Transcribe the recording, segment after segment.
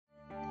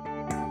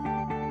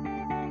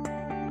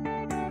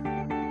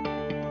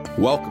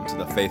Welcome to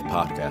the Faith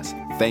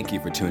Podcast. Thank you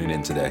for tuning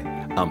in today.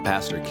 I'm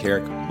Pastor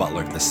Kerrick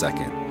Butler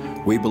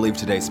II. We believe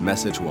today's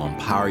message will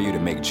empower you to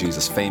make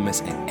Jesus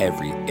famous in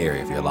every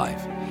area of your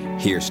life.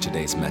 Here's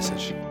today's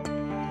message.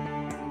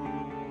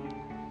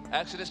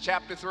 Exodus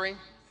chapter 3,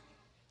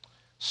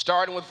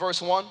 starting with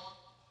verse 1.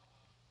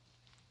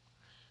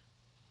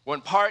 We're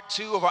in part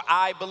 2 of our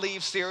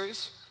iBelieve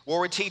series, where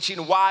we're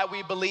teaching why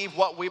we believe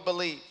what we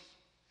believe.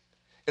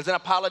 It's an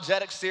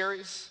apologetics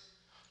series.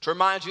 To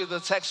remind you of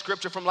the text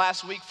scripture from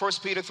last week,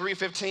 1 Peter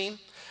 3:15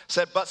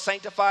 said, "But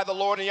sanctify the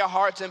Lord in your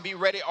hearts and be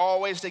ready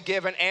always to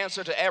give an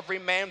answer to every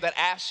man that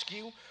asks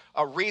you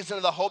a reason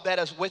of the hope that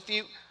is with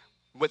you,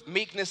 with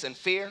meekness and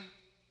fear."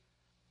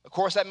 Of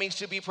course, that means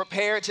to be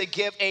prepared to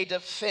give a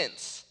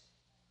defense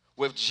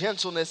with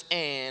gentleness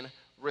and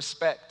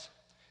respect.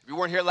 If you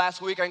weren't here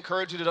last week, I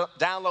encourage you to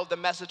download the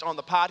message on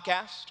the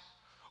podcast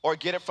or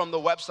get it from the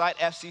website,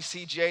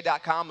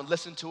 fccga.com, and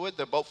listen to it.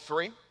 They're both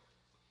free.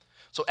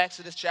 So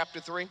Exodus chapter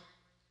 3.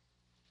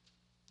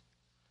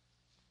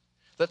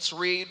 Let's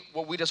read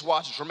what we just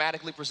watched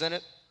dramatically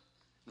presented.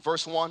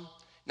 Verse 1.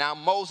 Now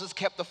Moses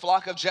kept the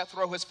flock of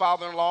Jethro, his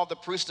father-in-law, the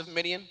priest of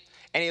Midian,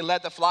 and he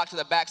led the flock to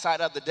the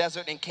backside of the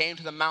desert and came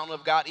to the mountain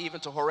of God, even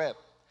to Horeb.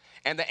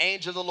 And the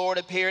angel of the Lord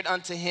appeared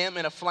unto him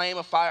in a flame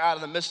of fire out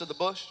of the midst of the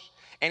bush.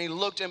 And he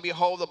looked, and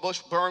behold, the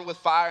bush burned with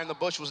fire, and the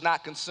bush was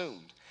not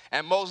consumed.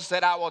 And Moses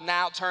said, I will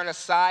now turn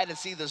aside and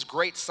see this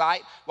great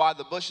sight, while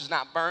the bush is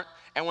not burnt.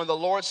 And when the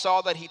Lord saw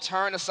that he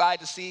turned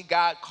aside to see,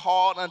 God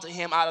called unto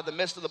him out of the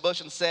midst of the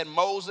bush and said,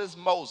 Moses,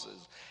 Moses.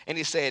 And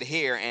he said,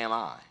 Here am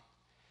I.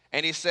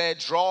 And he said,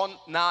 Draw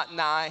not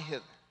nigh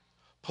hither.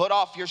 Put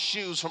off your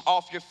shoes from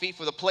off your feet,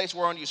 for the place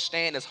whereon you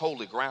stand is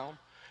holy ground.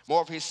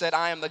 Moreover, he said,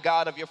 I am the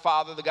God of your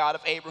father, the God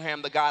of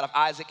Abraham, the God of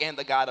Isaac, and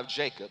the God of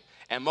Jacob.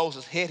 And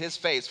Moses hid his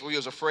face, for he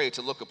was afraid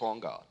to look upon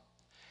God.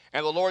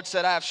 And the Lord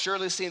said, I have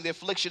surely seen the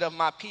affliction of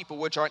my people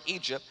which are in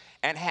Egypt,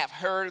 and have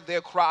heard their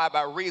cry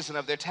by reason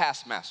of their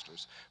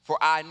taskmasters. For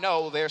I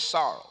know their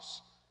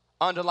sorrows.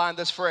 Underline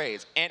this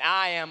phrase, and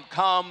I am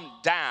come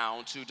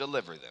down to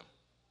deliver them.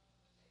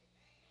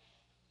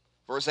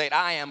 Verse 8,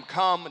 I am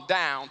come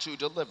down to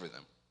deliver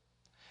them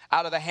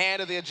out of the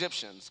hand of the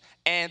Egyptians,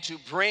 and to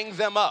bring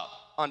them up.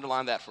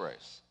 Underline that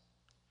phrase.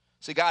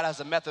 See, God has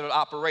a method of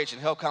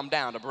operation. He'll come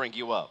down to bring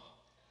you up.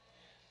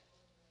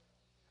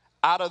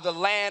 Out of the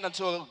land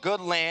unto a good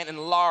land, and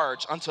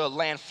large unto a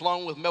land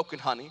flowing with milk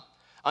and honey,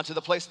 unto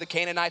the place of the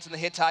Canaanites and the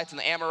Hittites and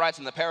the Amorites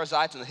and the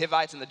Perizzites and the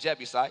Hivites and the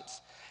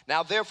Jebusites.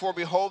 Now therefore,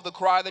 behold, the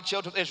cry of the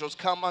children of Israel has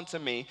come unto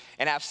me,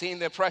 and I have seen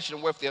the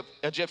oppression wherewith the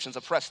Egyptians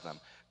oppressed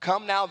them.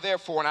 Come now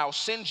therefore, and I will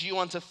send you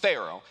unto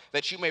Pharaoh,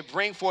 that you may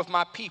bring forth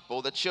my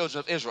people, the children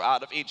of Israel,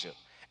 out of Egypt.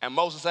 And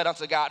Moses said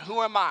unto God, Who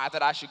am I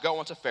that I should go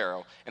unto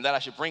Pharaoh, and that I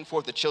should bring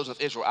forth the children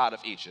of Israel out of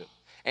Egypt?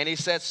 And he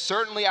said,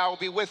 Certainly I will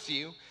be with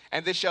you,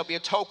 and this shall be a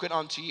token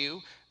unto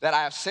you that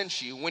I have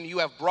sent you. When you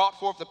have brought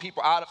forth the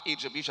people out of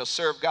Egypt, you shall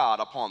serve God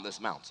upon this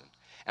mountain.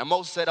 And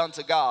Moses said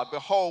unto God,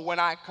 Behold, when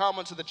I come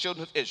unto the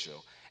children of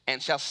Israel,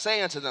 and shall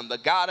say unto them, The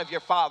God of your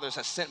fathers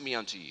has sent me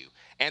unto you.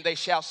 And they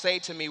shall say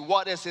to me,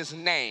 What is his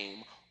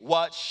name?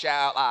 What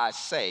shall I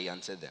say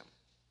unto them?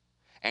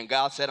 And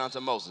God said unto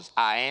Moses,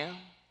 I am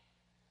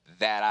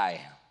that I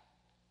am.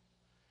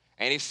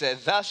 And he said,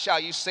 Thus shall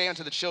you say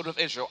unto the children of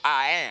Israel,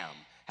 I am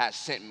has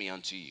sent me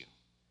unto you.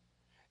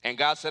 And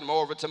God said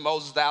moreover to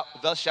Moses,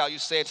 Thus shall you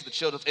say to the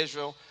children of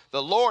Israel,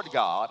 The Lord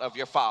God of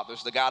your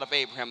fathers, the God of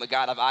Abraham, the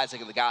God of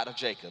Isaac, and the God of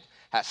Jacob,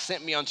 has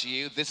sent me unto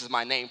you. This is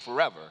my name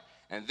forever,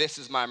 and this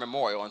is my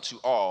memorial unto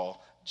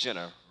all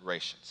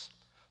generations.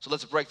 So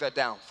let's break that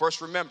down.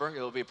 First, remember, it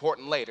will be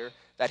important later,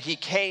 that he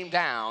came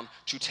down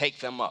to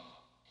take them up.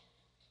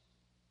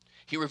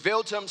 He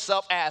revealed to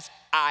himself as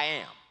I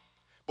am.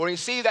 But when you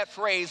see that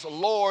phrase,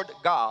 Lord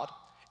God,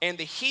 in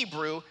the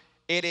Hebrew,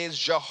 it is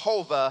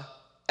Jehovah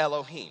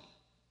Elohim.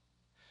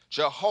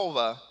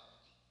 Jehovah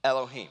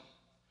Elohim.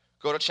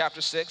 Go to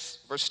chapter 6,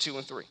 verse 2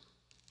 and 3.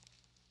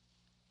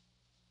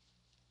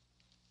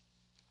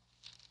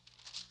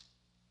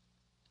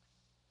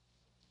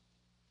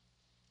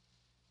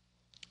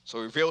 So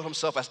he revealed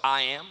himself as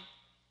I am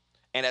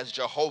and as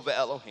Jehovah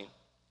Elohim.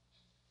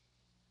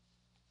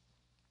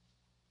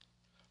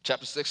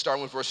 Chapter 6,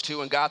 starting with verse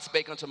 2. And God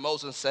spake unto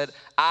Moses and said,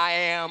 I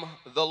am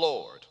the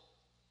Lord,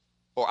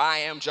 or I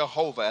am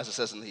Jehovah, as it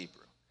says in the Hebrew.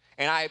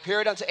 And I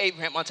appeared unto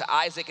Abraham, unto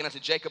Isaac, and unto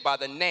Jacob by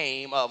the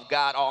name of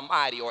God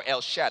Almighty, or El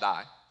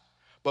Shaddai.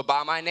 But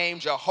by my name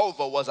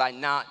Jehovah was I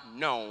not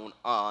known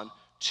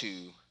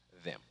unto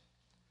them.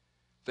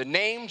 The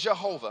name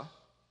Jehovah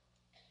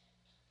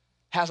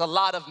has a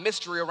lot of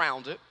mystery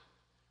around it,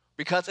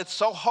 because it's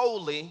so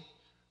holy,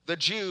 the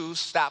Jews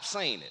stopped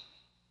saying it.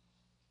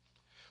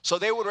 So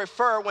they would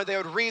refer, when they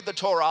would read the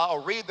Torah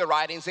or read the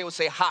writings, they would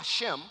say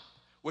Hashem,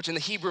 which in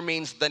the Hebrew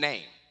means the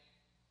name.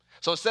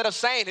 So instead of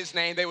saying his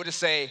name, they would just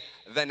say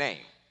the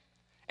name.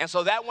 And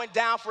so that went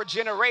down for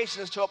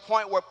generations to a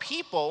point where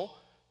people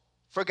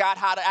forgot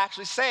how to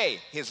actually say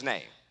his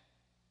name.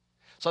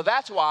 So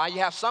that's why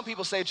you have some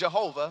people say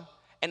Jehovah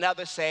and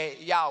others say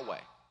Yahweh.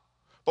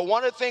 But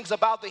one of the things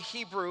about the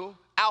Hebrew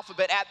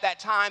alphabet at that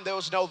time, there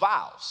was no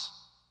vowels.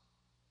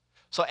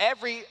 So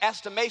every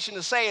estimation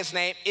to say his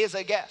name is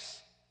a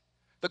guess.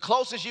 The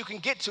closest you can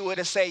get to it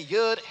is say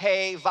Yud,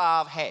 Hey,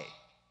 Vav, Hey.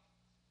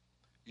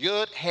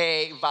 Yud,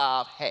 Hey,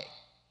 Vav, Hey,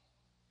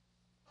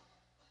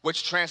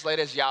 which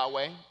translates as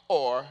Yahweh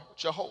or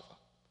Jehovah.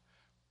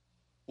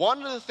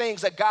 One of the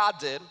things that God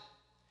did,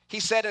 he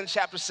said in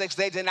chapter 6,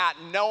 they did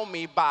not know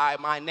me by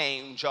my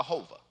name,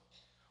 Jehovah.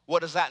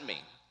 What does that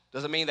mean?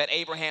 Does it mean that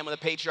Abraham and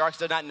the patriarchs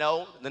did not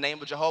know the name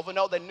of Jehovah?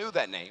 No, they knew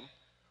that name.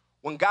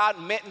 When God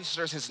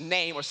ministers his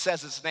name or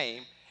says his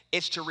name,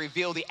 it's to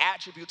reveal the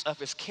attributes of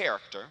his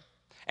character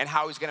and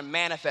how he's going to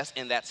manifest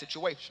in that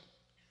situation.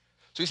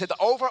 So he said the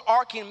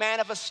overarching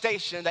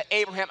manifestation that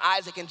Abraham,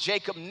 Isaac, and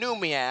Jacob knew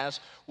me as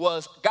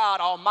was God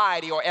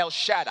Almighty, or El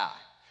Shaddai,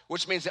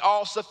 which means the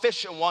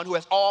all-sufficient one who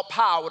has all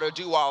power to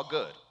do all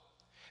good.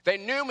 They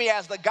knew me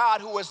as the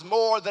God who is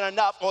more than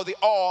enough, or the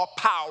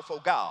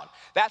all-powerful God.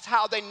 That's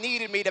how they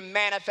needed me to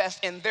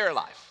manifest in their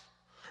life.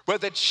 But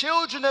the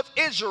children of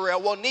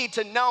Israel will need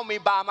to know me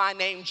by my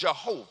name,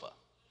 Jehovah.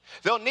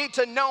 They'll need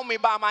to know me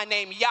by my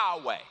name,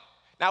 Yahweh.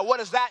 Now, what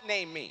does that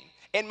name mean?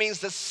 It means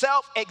the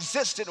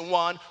self-existent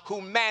one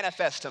who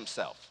manifests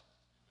himself,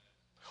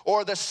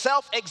 or the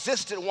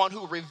self-existent one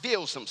who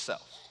reveals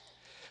himself.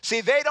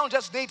 See, they don't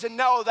just need to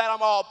know that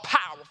I'm all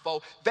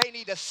powerful, they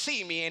need to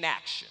see me in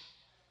action.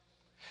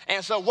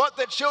 And so what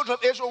the children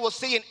of Israel will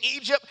see in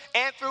Egypt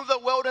and through the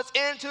wilderness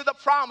into the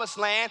promised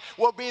land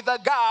will be the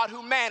God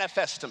who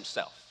manifests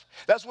himself.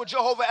 That's what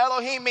Jehovah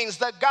Elohim means,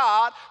 the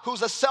God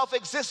who's a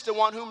self-existent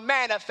one who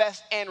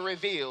manifests and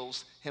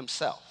reveals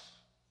himself.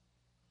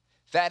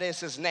 That is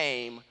his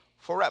name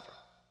forever.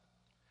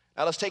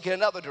 Now let's take it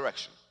another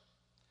direction.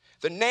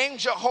 The name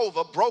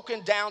Jehovah,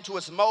 broken down to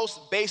its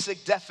most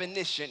basic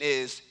definition,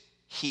 is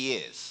he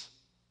is.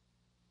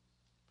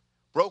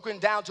 Broken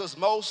down to its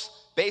most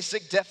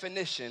basic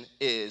definition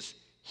is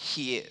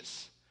he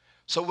is.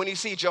 So when you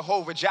see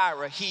Jehovah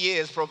Jireh, he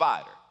is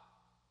provider.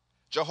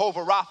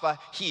 Jehovah Rapha,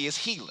 he is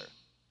healer.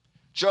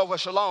 Jehovah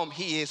Shalom,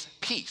 he is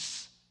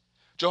peace.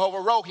 Jehovah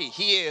Rohi,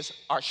 he is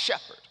our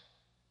shepherd.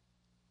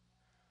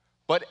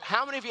 But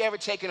how many of you ever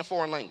taken a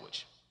foreign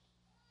language?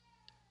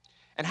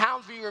 And how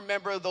many of you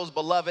remember those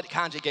beloved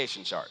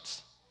conjugation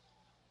charts?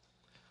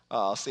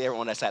 Oh, see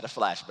everyone that's had a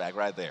flashback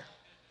right there.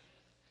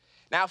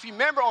 Now, if you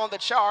remember on the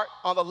chart,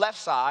 on the left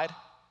side,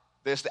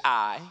 there's the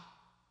I,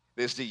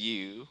 there's the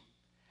you,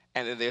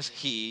 and then there's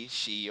he,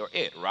 she, or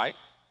it, right?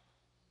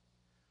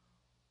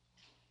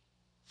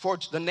 For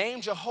the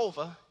name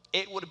Jehovah,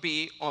 it would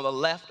be on the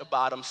left or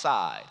bottom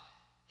side,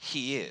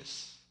 he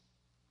is.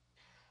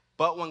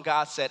 But when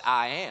God said,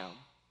 I am,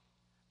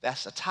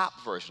 that's the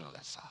top version of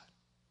that side.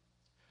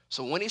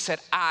 So when he said,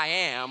 I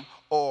am,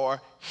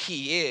 or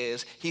he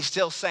is, he's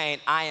still saying,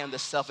 I am the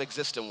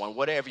self-existent one.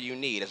 Whatever you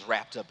need is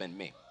wrapped up in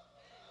me.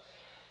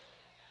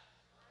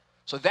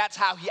 So that's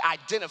how he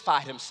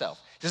identified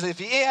himself. He says, if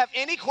you have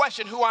any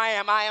question who I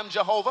am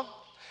Jehovah,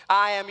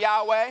 I am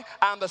Yahweh,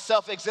 I'm the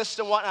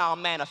self-existent one, and I'll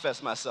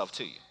manifest myself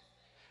to you.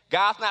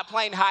 God's not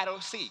playing hide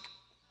or seek.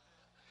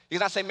 He's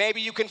not saying,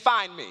 maybe you can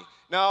find me.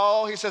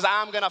 No, he says,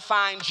 I'm going to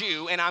find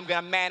you, and I'm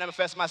going to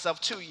manifest myself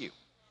to you.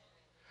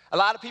 A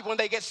lot of people, when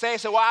they get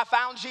saved, say, well, I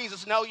found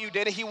Jesus. No, you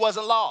didn't. He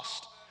wasn't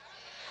lost.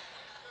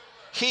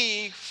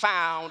 He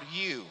found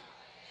you.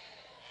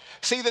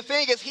 See, the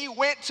thing is, he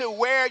went to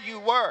where you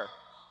were.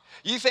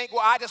 You think,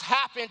 well, I just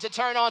happened to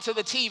turn on to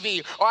the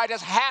TV, or I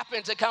just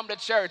happened to come to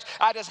church.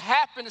 I just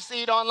happened to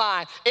see it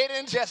online. It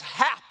didn't just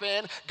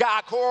happen.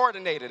 God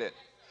coordinated it.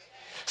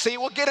 See,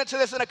 we'll get into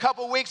this in a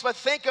couple weeks, but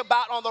think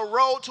about on the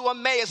road to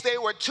Emmaus, there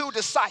were two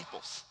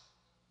disciples.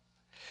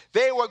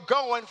 They were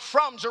going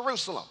from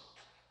Jerusalem.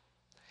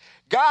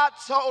 God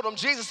told them,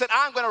 Jesus said,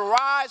 I'm going to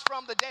rise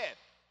from the dead.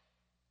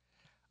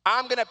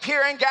 I'm going to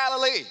appear in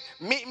Galilee.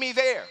 Meet me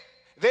there.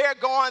 They're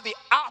going the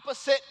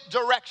opposite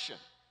direction.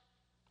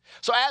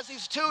 So as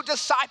these two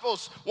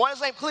disciples, one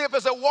is named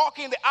Cleopas, they're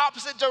walking the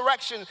opposite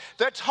direction.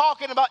 They're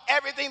talking about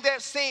everything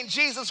they've seen.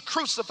 Jesus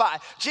crucified,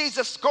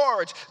 Jesus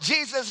scourged,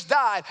 Jesus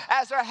died.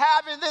 As they're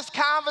having this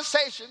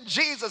conversation,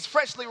 Jesus,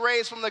 freshly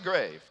raised from the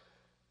grave,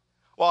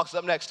 walks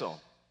up next to them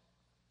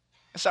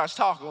and starts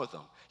talking with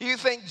them. You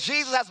think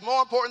Jesus has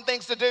more important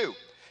things to do.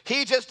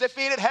 He just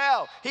defeated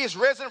hell. He's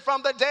risen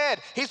from the dead.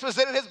 He's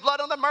presented his blood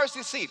on the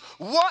mercy seat.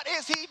 What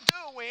is he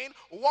doing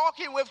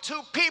walking with two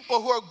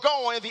people who are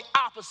going the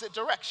opposite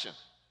direction?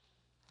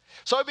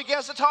 So he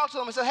begins to talk to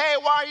them and says, hey,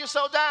 why are you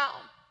so down?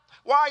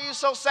 Why are you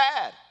so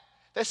sad?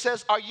 They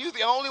says, are you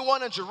the only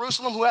one in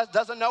Jerusalem who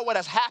doesn't know what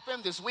has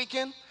happened this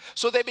weekend?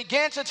 So they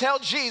began to tell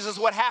Jesus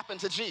what happened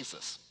to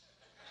Jesus.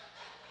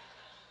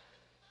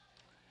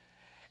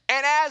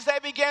 And as they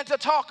began to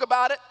talk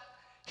about it,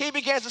 he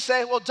begins to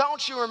say, well,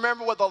 don't you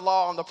remember what the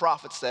law and the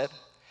prophets said?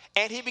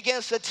 And he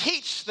begins to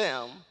teach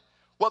them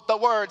what the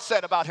word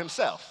said about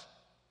himself.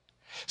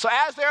 So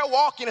as they're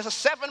walking, it's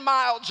a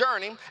 7-mile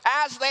journey.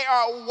 As they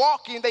are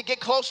walking, they get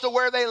close to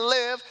where they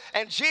live,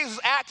 and Jesus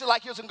acted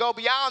like he was going to go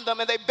beyond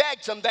them, and they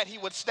begged him that he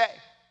would stay.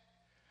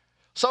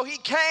 So he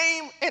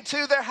came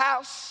into their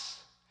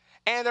house,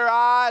 And their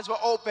eyes were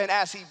open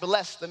as he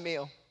blessed the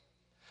meal.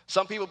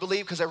 Some people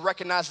believe because they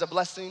recognized the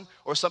blessing,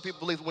 or some people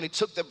believe when he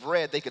took the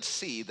bread, they could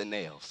see the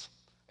nails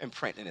and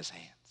print in his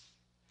hands.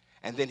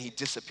 And then he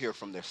disappeared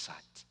from their sight.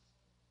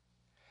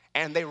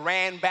 And they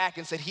ran back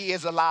and said, he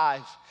is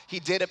alive. He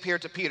did appear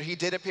to Peter. He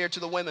did appear to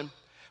the women.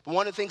 But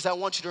one of the things I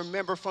want you to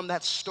remember from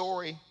that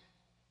story,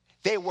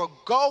 they were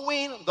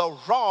going the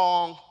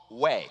wrong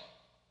way.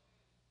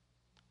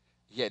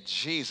 Yet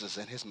Jesus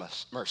in his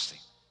mercy,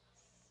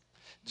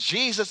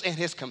 Jesus in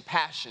his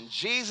compassion,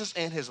 Jesus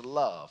in his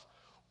love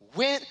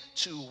went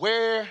to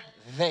where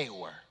they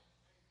were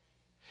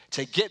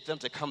to get them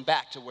to come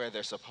back to where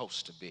they're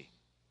supposed to be.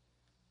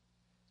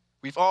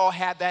 We've all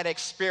had that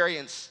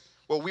experience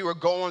where we were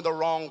going the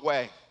wrong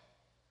way.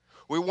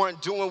 We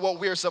weren't doing what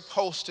we were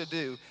supposed to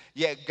do,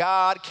 yet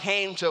God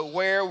came to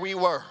where we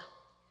were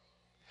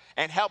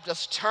and helped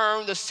us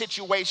turn the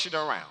situation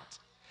around.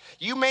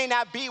 You may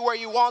not be where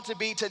you want to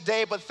be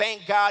today, but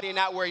thank God you're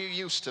not where you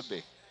used to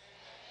be.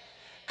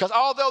 Because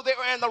although they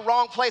were in the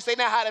wrong place, they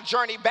now had a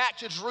journey back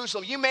to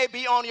Jerusalem. You may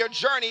be on your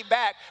journey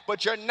back,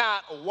 but you're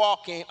not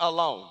walking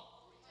alone.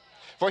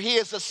 For he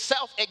is the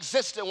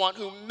self-existent one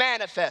who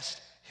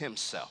manifests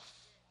himself.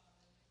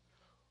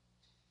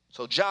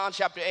 So John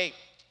chapter 8,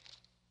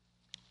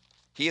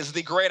 he is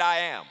the great I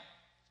am.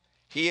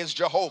 He is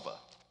Jehovah.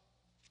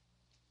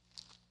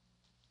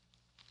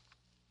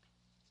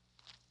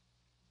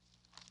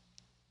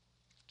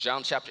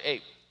 John chapter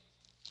 8.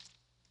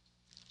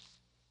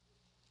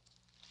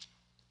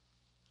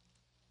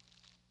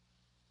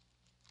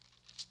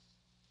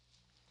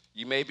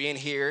 You may be in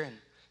here and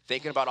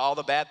thinking about all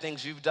the bad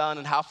things you've done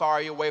and how far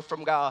are you away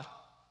from God.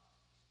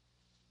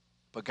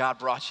 But God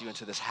brought you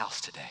into this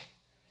house today.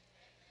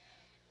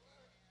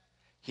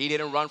 He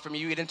didn't run from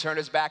you. He didn't turn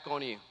his back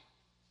on you.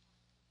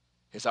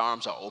 His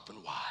arms are open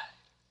wide,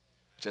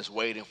 just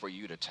waiting for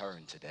you to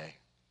turn today.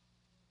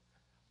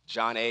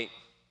 John 8.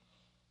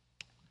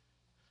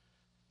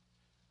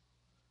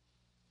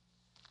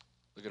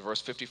 Look at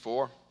verse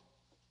 54.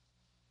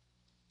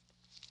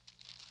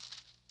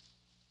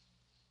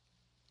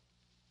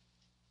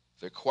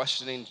 They're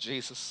questioning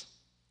Jesus.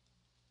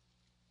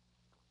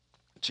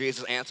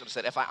 Jesus answered and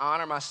said, if I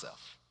honor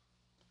myself,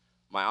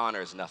 my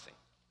honor is nothing.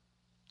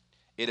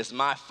 It is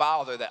my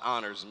Father that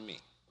honors me,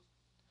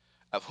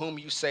 of whom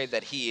you say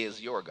that he is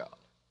your God.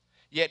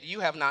 Yet you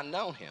have not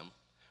known him,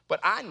 but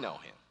I know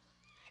him.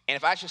 And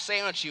if I should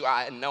say unto you,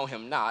 I know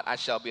him not, I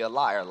shall be a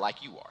liar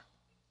like you are.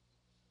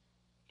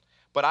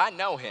 But I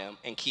know him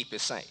and keep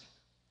his saying.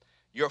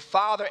 Your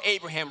father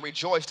Abraham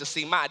rejoiced to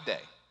see my day,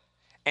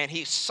 and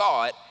he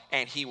saw it,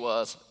 and he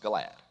was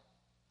glad.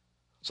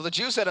 So the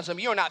Jews said unto him,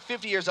 you are not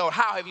 50 years old.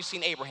 How have you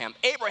seen Abraham?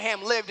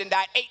 Abraham lived and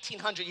died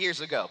 1,800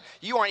 years ago.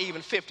 You aren't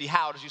even 50.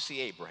 How did you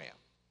see Abraham?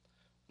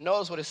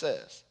 Notice what it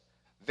says.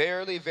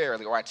 Verily,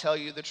 verily, or I tell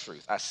you the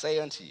truth, I say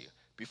unto you,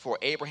 before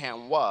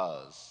Abraham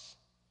was,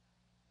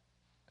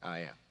 I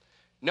am.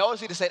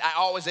 Notice he just said, I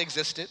always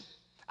existed.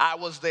 I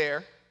was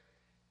there.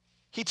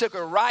 He took it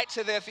right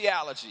to their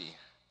theology.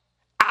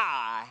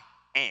 I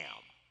am.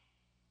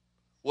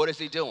 What is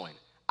he doing?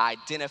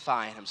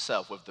 Identifying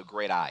himself with the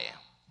great I am.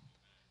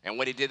 And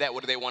when he did that,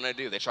 what do they want to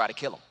do? They try to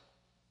kill him.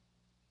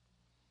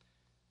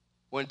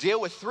 We're going to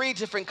deal with three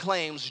different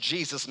claims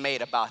Jesus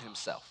made about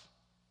himself.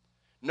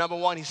 Number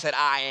one, he said,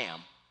 I am.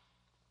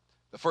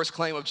 The first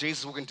claim of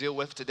Jesus we're going to deal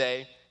with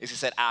today is he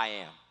said, I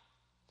am.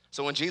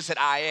 So when Jesus said,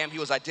 I am, he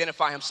was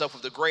identifying himself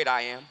with the great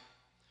I am.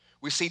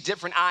 We see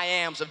different I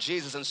ams of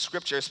Jesus in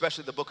Scripture,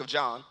 especially the book of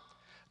John.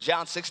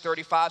 John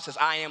 6:35 says,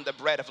 I am the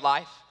bread of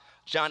life.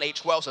 John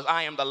 8:12 says,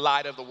 I am the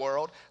light of the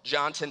world.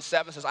 John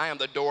 10:7 says, I am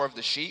the door of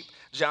the sheep.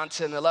 John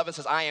 10:11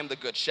 says, I am the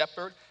good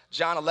shepherd.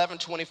 John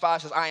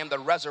 11:25 says, I am the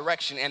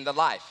resurrection and the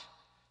life.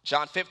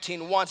 John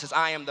 15:1 says,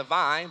 I am the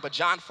vine. But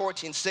John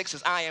 14:6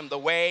 says, I am the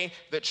way,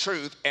 the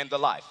truth, and the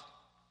life.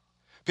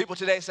 People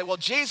today say, well,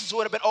 Jesus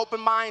would have been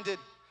open-minded.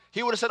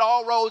 He would have said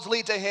all roads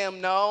lead to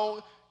him.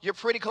 No, you're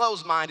pretty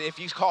closed-minded if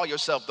you call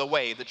yourself the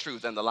way, the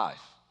truth, and the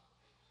life.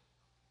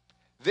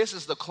 This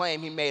is the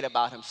claim he made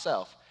about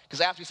himself.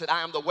 Because after he said,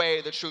 I am the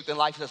way, the truth, and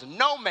life, he says,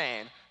 no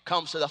man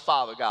comes to the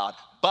Father God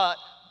but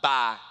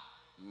by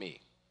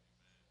me.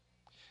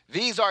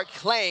 These are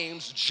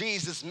claims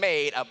Jesus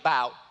made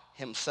about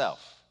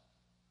himself.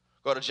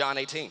 Go to John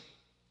 18.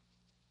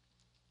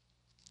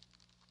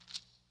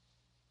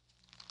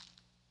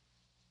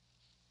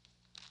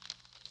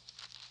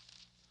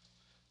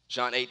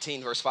 John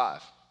 18, verse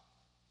 5.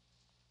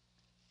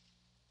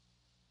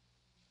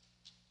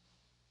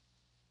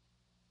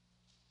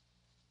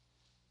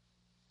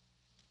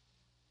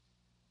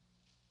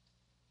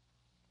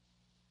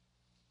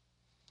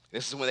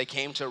 This is when they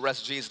came to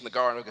arrest Jesus in the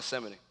Garden of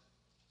Gethsemane.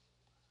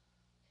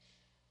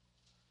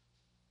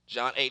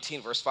 John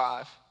 18, verse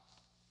 5.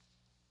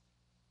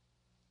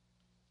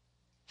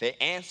 They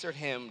answered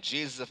him,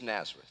 Jesus of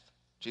Nazareth.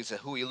 Jesus said,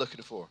 who are you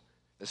looking for?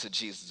 They said,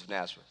 Jesus of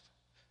Nazareth.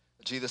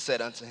 Jesus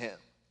said unto him,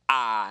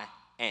 I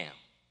am.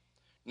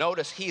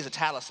 Notice he's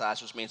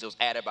italicized, which means it was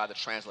added by the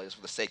translators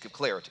for the sake of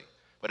clarity.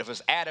 But if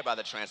it's added by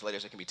the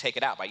translators, it can be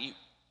taken out by you.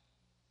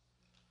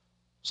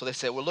 So they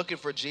said, we're looking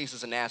for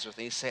Jesus of Nazareth.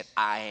 And he said,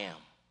 I am.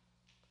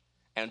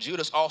 And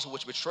Judas also,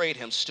 which betrayed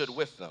him, stood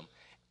with them.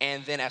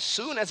 And then as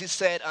soon as he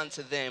said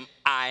unto them,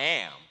 I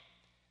am,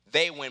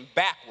 they went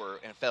backward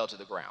and fell to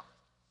the ground.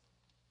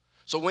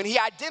 So when he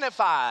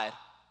identified,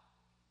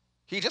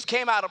 he just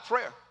came out of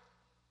prayer.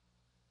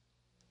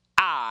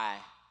 I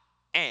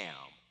am.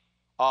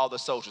 All the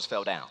soldiers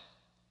fell down,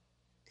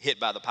 hit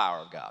by the power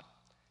of God.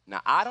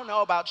 Now, I don't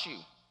know about you,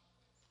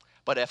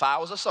 but if I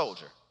was a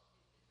soldier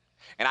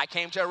and I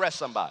came to arrest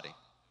somebody,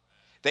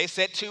 they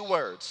said 2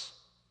 words,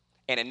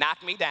 and it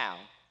knocked me down,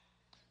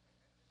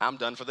 I'm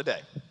done for the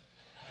day.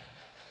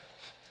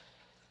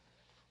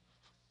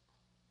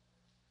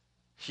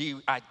 He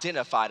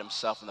identified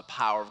himself, and the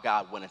power of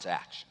God went into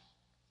action.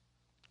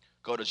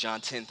 Go to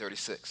John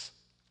 10:36.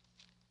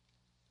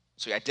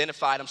 So he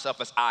identified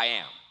himself as I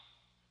am.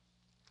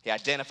 He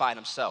identified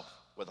himself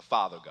with the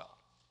Father God.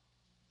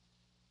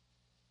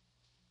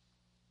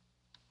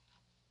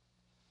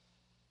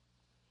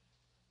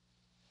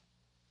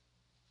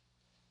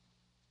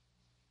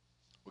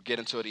 We'll get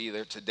into it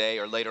either today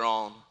or later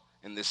on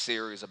in this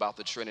series about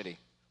the Trinity,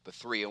 the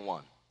 3 in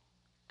 1.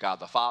 God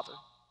the Father,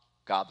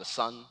 God the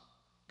Son,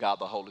 God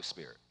the Holy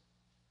Spirit.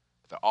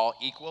 They're all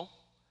equal.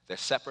 They're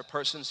separate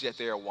persons, yet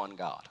they are one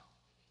God.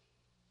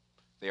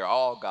 They are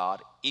all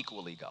God,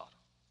 equally God.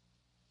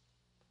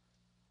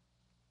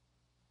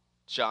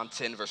 John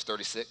 10, verse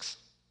 36.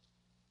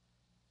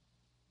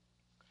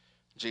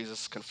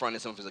 Jesus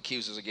confronted some of his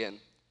accusers again.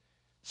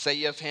 Say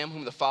ye of him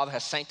whom the Father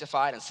has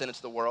sanctified and sent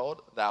into the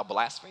world, thou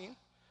blaspheme,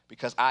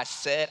 because I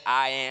said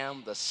I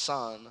am the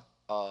Son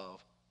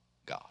of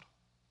God.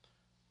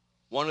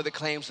 One of the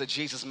claims that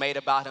Jesus made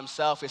about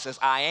himself, he says,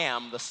 I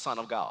am the Son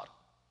of God.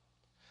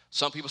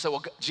 Some people say,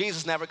 well,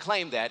 Jesus never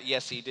claimed that.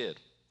 Yes, he did.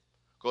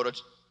 Go to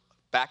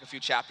back a few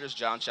chapters,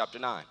 John chapter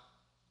 9.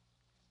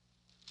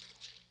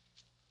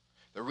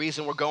 The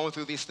reason we're going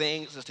through these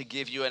things is to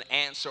give you an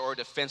answer or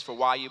defense for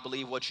why you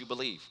believe what you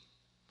believe.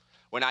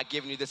 We're not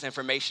giving you this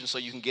information so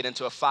you can get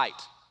into a fight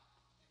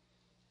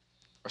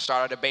or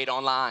start a debate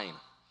online.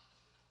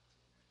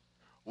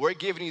 We're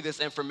giving you this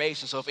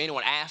information so if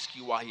anyone asks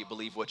you why you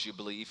believe what you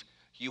believe,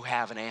 you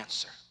have an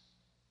answer.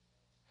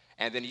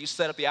 And then you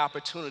set up the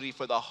opportunity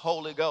for the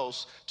Holy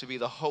Ghost to be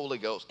the Holy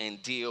Ghost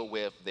and deal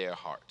with their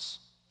hearts.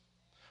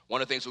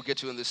 One of the things we'll get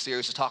to in this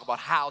series is talk about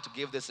how to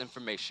give this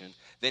information,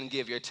 then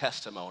give your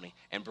testimony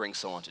and bring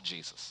someone to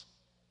Jesus.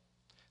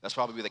 That's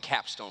probably the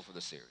capstone for the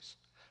series.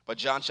 But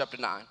John chapter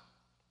 9,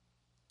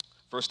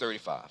 verse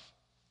 35.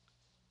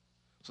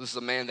 So this is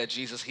a man that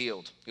Jesus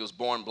healed. He was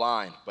born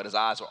blind, but his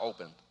eyes were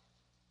opened.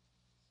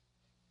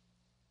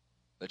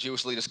 The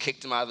Jewish leaders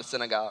kicked him out of the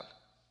synagogue.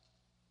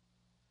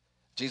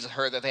 Jesus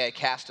heard that they had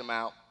cast him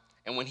out,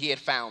 and when he had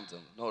found him,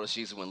 notice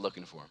Jesus went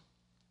looking for him.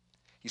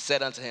 He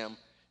said unto him,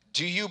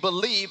 do you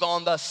believe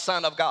on the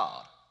Son of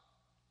God?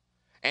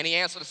 And he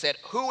answered and said,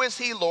 who is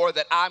he, Lord,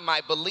 that I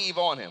might believe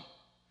on him?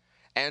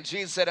 And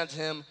Jesus said unto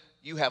him,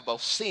 you have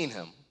both seen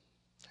him,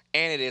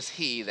 and it is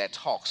he that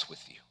talks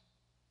with you.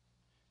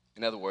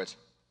 In other words,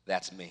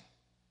 that's me.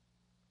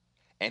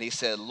 And he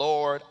said,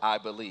 Lord, I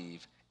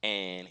believe,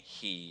 and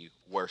he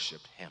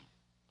worshiped him.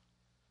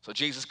 So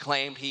Jesus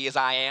claimed he is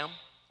I am,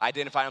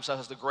 identified himself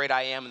as the great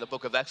I am in the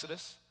book of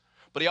Exodus,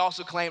 but he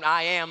also claimed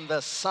I am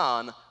the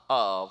Son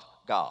of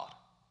God.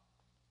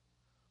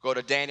 Go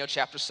to Daniel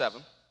chapter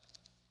 7.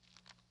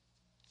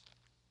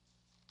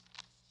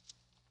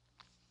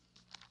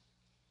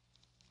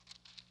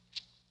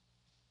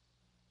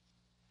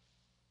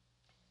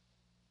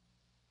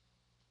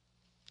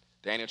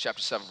 Daniel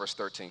chapter 7, verse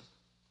 13.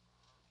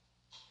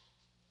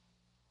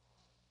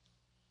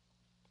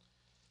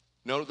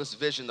 Note this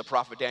vision the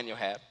prophet Daniel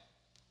had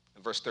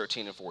in verse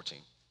 13 and 14.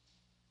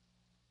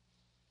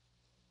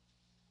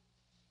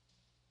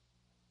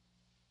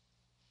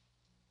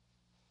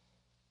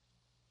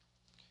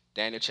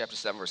 Daniel chapter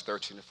 7, verse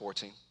 13 and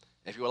 14.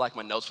 If you would like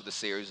my notes for the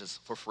series, it's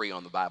for free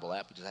on the Bible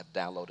app. You just have to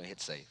download and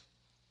hit save.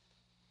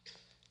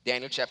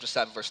 Daniel chapter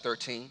 7, verse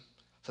 13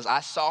 says,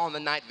 I saw in the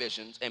night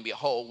visions, and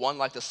behold, one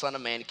like the Son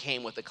of Man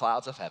came with the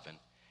clouds of heaven,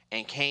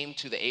 and came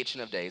to the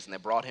Ancient of Days, and they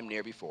brought him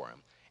near before him.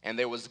 And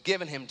there was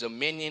given him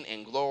dominion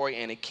and glory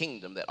and a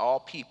kingdom that all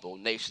people,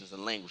 nations,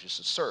 and languages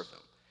should serve him.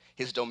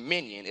 His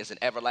dominion is an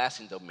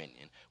everlasting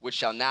dominion, which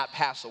shall not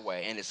pass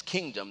away, and his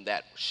kingdom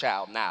that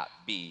shall not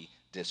be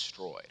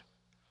destroyed.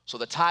 So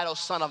the title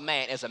Son of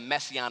Man is a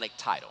messianic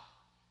title.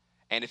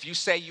 And if you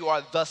say you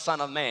are the Son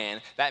of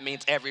Man, that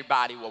means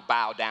everybody will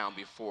bow down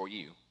before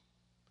you.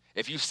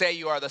 If you say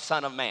you are the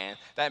Son of Man,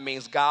 that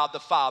means God the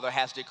Father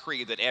has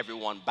decreed that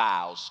everyone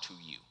bows to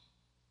you.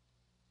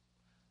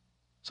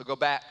 So go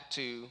back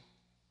to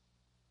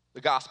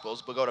the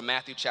Gospels, but go to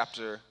Matthew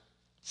chapter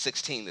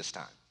 16 this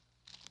time.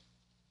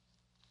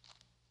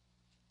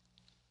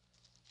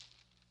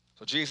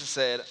 So Jesus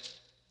said,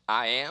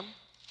 I am.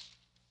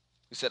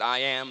 He said, I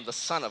am the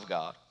Son of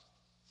God.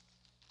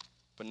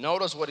 But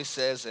notice what he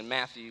says in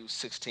Matthew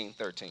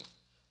 16:13.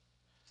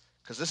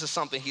 Because this is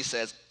something he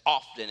says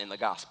often in the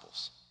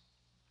Gospels.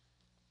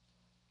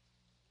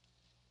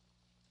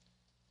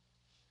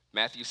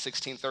 Matthew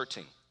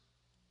 16:13.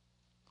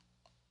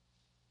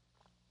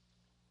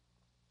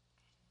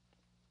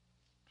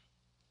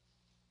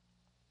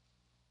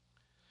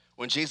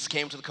 When Jesus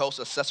came to the coast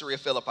of Caesarea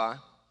Philippi,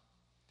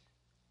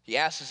 he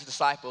asked his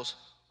disciples,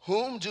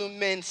 "Whom do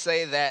men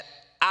say that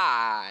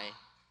I,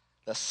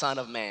 the Son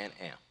of Man,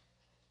 am?"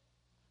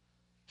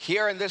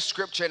 Here in this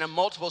scripture and in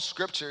multiple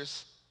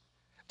scriptures,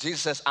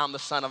 Jesus says, "I'm the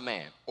Son of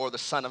Man," or the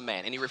Son of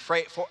Man. And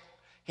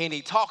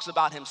he talks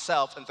about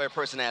himself in third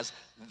person as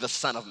the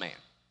Son of Man.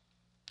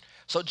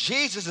 So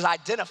Jesus is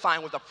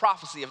identifying with the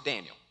prophecy of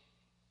Daniel,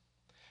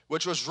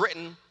 which was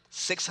written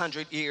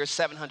 600 years,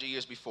 700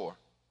 years before.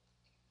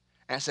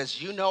 And it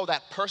says, you know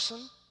that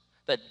person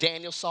that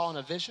Daniel saw in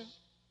a vision,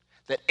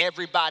 that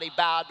everybody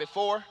bowed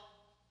before?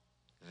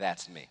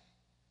 That's me.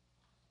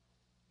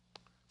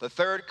 The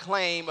third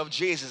claim of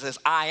Jesus is,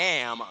 I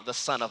am the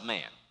Son of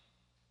Man.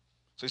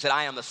 So he said,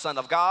 I am the Son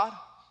of God,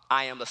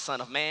 I am the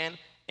Son of Man,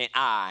 and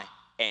I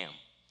am.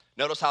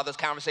 Notice how this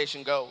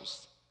conversation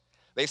goes.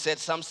 They said,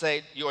 some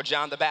say you are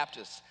John the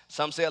Baptist,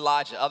 some say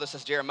Elijah, others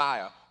says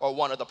Jeremiah, or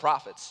one of the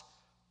prophets.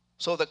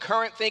 So the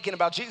current thinking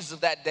about Jesus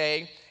of that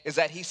day is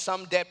that he's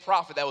some dead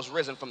prophet that was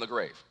risen from the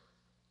grave.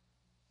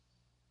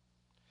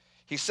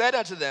 He said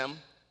unto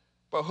them,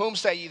 "For whom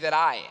say ye that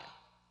I am?"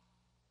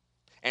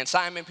 And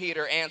Simon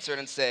Peter answered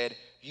and said,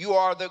 "You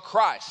are the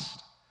Christ,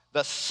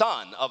 the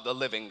Son of the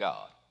living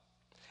God."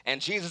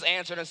 And Jesus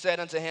answered and said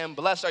unto him,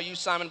 "Blessed are you,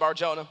 Simon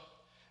Bar-Jonah,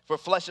 for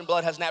flesh and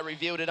blood has not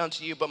revealed it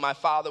unto you, but my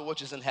Father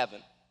which is in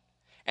heaven.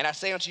 And I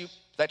say unto you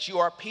that you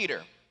are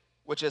Peter,"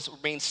 which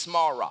means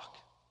small rock.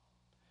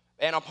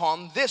 "And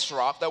upon this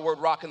rock," that word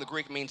rock in the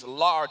Greek means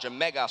large, a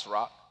megas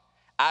rock,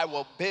 "I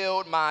will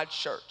build my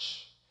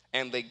church,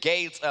 and the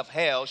gates of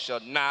hell shall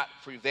not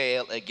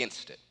prevail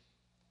against it."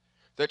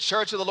 The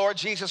church of the Lord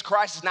Jesus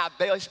Christ is not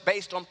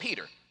based on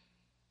Peter.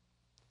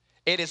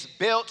 It is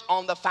built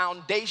on the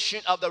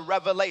foundation of the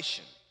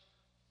revelation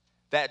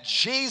that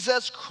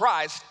Jesus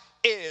Christ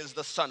is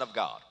the Son of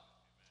God.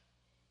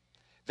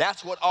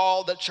 That's what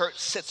all the church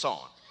sits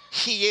on.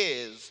 He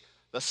is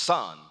the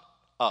Son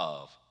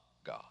of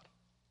God.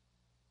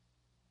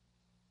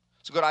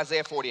 So go to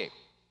Isaiah 48.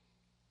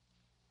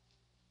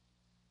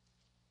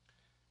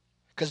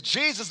 Because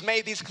Jesus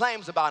made these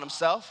claims about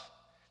himself,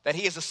 that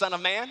he is the Son of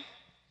Man,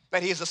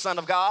 that he is the Son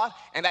of God,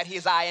 and that he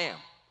is I am.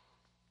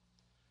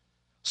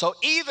 So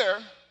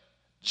either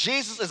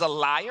Jesus is a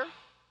liar,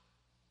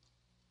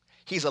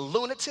 he's a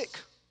lunatic,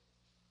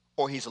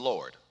 or he's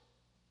Lord.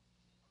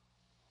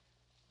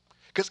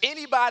 Because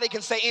anybody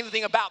can say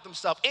anything about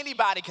themselves.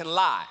 Anybody can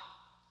lie.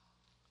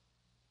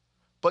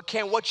 But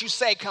can what you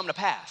say come to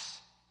pass?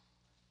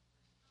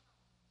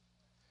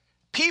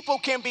 People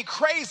can be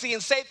crazy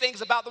and say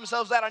things about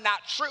themselves that are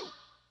not true.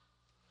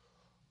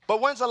 But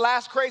when's the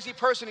last crazy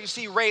person you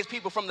see raise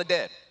people from the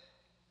dead?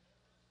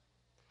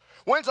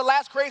 When's the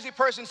last crazy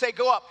person say,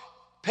 go up,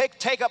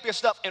 take up your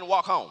stuff and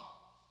walk home?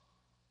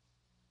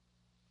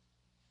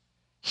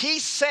 He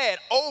said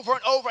over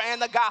and over in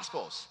the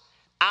Gospels,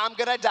 I'm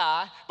gonna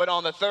die, but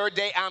on the third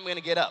day, I'm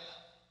gonna get up.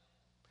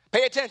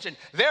 Pay attention,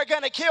 they're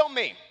gonna kill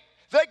me.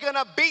 They're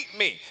gonna beat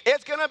me.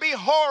 It's gonna be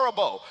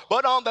horrible.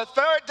 But on the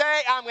third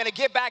day, I'm gonna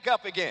get back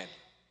up again.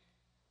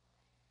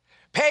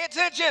 Pay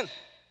attention.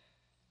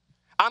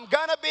 I'm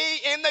gonna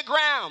be in the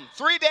ground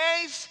 3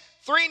 days,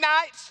 3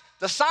 nights,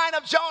 the sign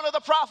of Jonah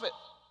the prophet.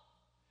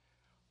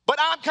 But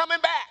I'm coming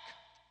back.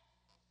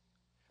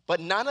 But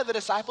none of the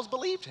disciples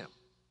believed him.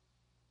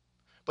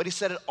 But he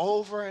said it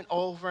over and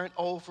over and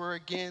over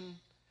again.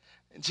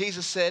 And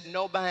Jesus said,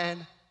 no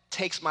man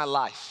takes my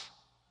life.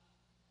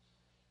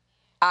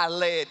 I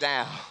lay it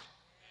down,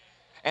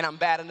 and I'm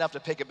bad enough to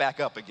pick it back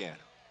up again.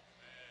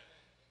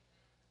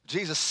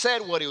 Jesus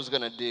said what he was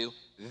gonna do,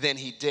 then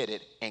he did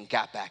it and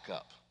got back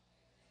up.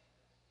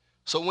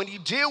 So when you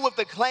deal with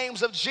the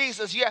claims of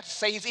Jesus, you have to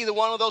say he's either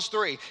one of those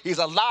three. He's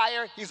a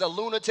liar, he's a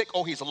lunatic,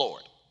 or he's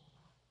Lord.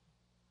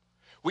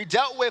 We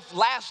dealt with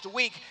last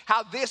week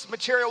how this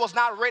material was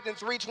not written in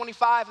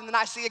 325 in the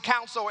Nicaea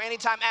Council or any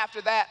time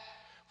after that.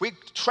 We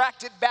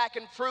tracked it back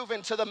and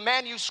proven to the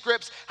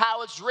manuscripts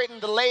how it's written,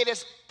 the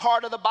latest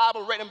part of the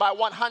Bible written by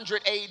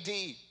 100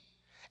 AD.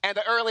 And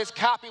the earliest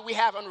copy we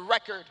have on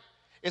record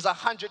is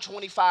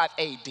 125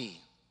 AD.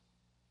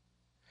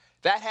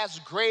 That has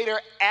greater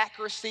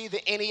accuracy than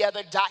any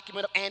other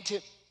document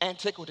of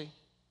antiquity.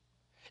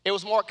 It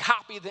was more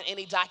copied than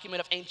any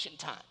document of ancient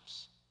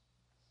times.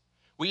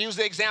 We used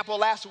the example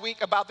last week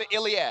about the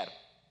Iliad.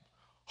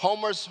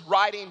 Homer's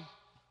writing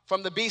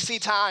from the BC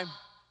time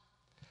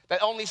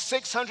that only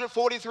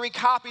 643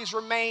 copies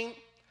remain,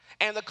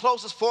 and the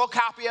closest full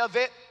copy of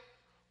it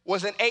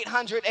was in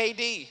 800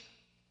 AD.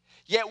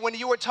 Yet when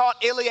you were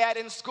taught Iliad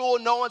in school,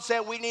 no one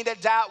said we need to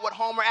doubt what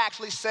Homer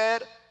actually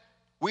said.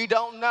 We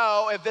don't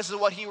know if this is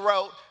what he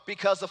wrote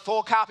because the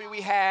full copy we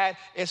had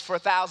is for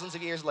thousands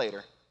of years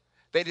later.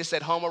 They just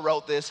said Homer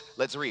wrote this,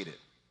 let's read it.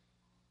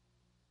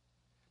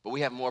 But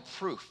we have more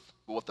proof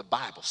of what the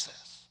Bible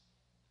says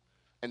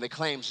and the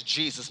claims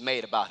Jesus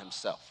made about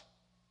himself.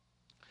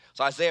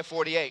 So Isaiah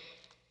 48.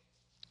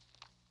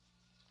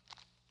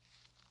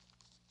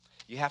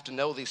 You have to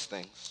know these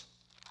things,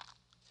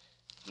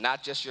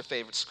 not just your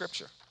favorite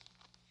scripture.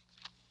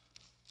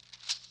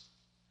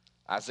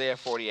 Isaiah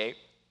 48,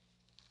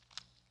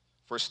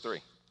 verse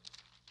 3.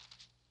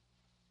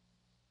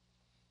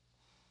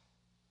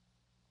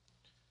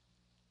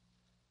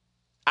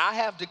 I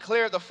have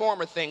declared the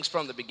former things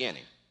from the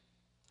beginning,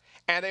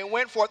 and they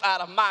went forth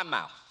out of my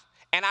mouth,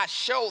 and I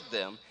showed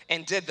them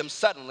and did them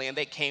suddenly, and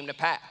they came to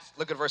pass.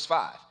 Look at verse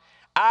 5.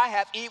 I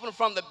have even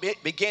from the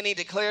beginning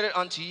declared it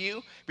unto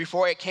you.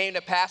 Before it came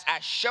to pass, I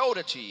showed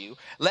it to you,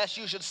 lest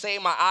you should say,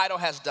 my idol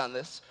has done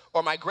this,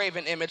 or my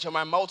graven image or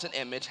my molten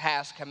image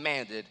has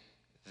commanded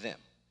them.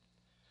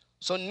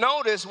 So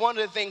notice one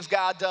of the things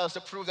God does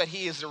to prove that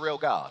he is the real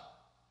God.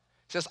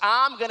 He says,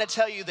 I'm going to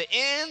tell you the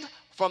end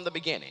from the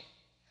beginning.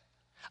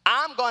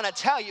 I'm going to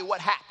tell you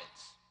what happens.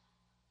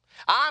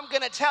 I'm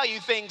going to tell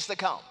you things to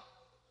come.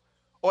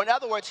 Or in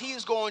other words, he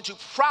is going to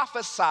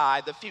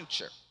prophesy the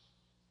future.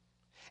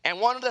 And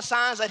one of the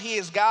signs that he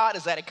is God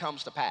is that it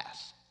comes to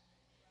pass.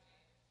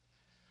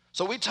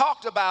 So we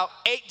talked about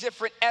 8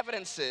 different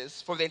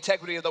evidences for the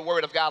integrity of the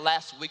word of God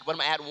last week, but I'm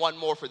going to add one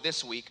more for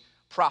this week,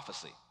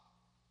 prophecy.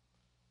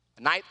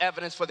 The 9th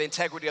evidence for the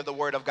integrity of the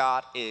word of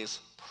God is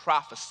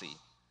prophecy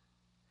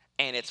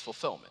and its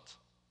fulfillment.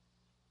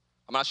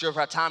 I'm not sure if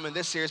I have time in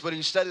this series, but if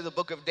you study the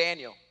book of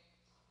Daniel,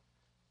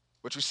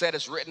 which we said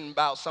is written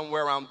about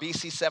somewhere around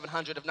BC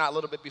 700, if not a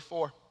little bit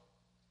before,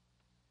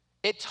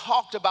 it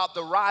talked about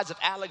the rise of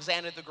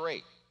Alexander the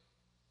Great,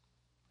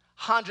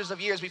 hundreds of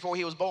years before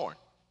he was born.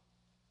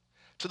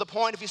 To the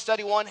point, if you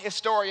study one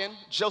historian,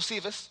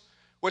 Josephus,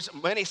 which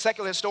many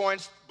secular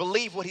historians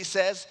believe what he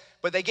says,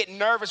 but they get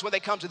nervous when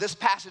they come to this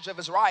passage of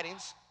his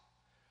writings,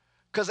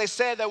 because they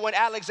said that when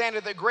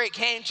Alexander the Great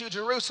came to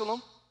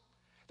Jerusalem,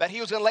 that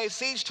he was going to lay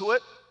siege to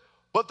it,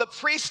 but the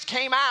priests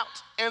came out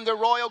in their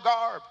royal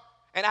garb,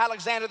 and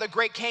Alexander the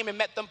Great came and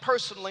met them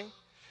personally,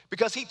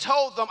 because he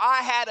told them, I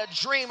had a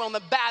dream on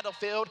the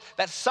battlefield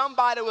that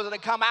somebody was going to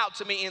come out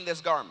to me in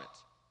this garment.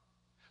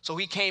 So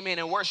he came in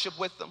and worshiped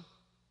with them.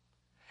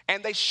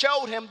 And they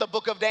showed him the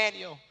book of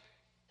Daniel.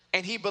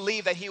 And he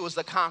believed that he was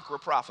the conqueror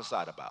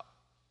prophesied about.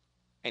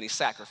 And he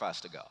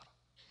sacrificed to God.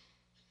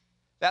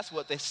 That's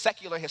what the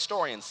secular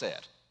historian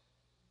said.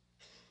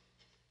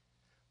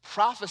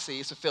 Prophecy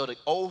is fulfilled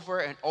over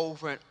and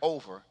over and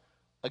over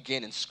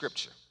again in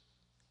Scripture.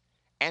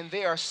 And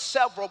there are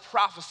several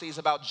prophecies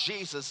about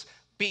Jesus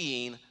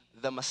being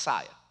the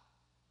Messiah.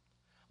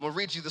 I'm going to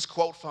read you this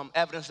quote from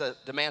Evidence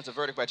That Demands a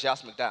Verdict by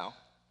Josh McDowell.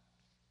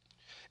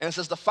 And it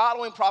says, the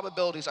following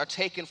probabilities are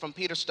taken from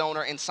Peter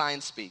Stoner in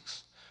Science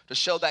Speaks to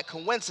show that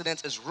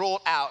coincidence is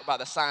ruled out by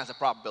the science of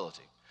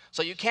probability.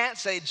 So you can't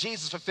say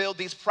Jesus fulfilled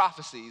these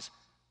prophecies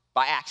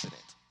by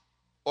accident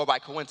or by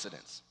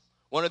coincidence.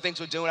 One of the things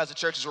we're doing as a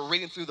church is we're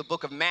reading through the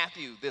book of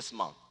Matthew this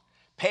month.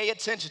 Pay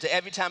attention to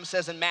every time it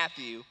says in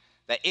Matthew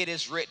that it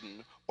is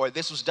written or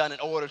this was done in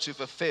order to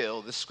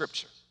fulfill the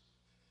scripture.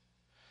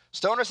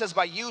 Stoner says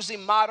by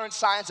using modern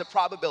science of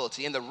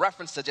probability in the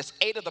reference to just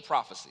 8 of the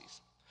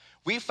prophecies,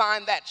 we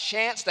find that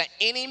chance that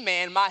any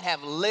man might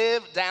have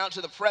lived down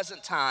to the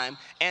present time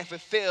and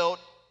fulfilled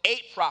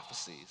 8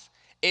 prophecies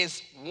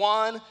is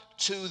 1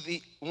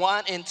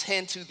 in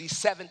 10 to the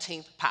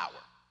 17th power.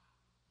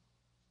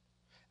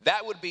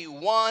 That would be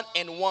 1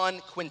 in 1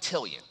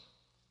 quintillion.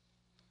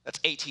 That's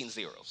 18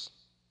 zeros.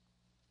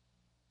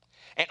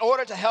 In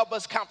order to help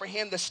us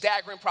comprehend the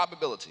staggering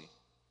probability,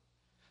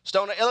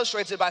 Stoner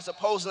illustrates it by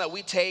supposing that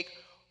we take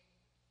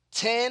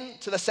 10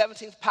 to the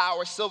 17th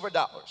power silver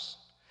dollars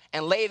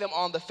and lay them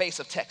on the face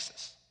of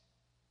Texas.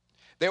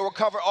 They will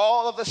cover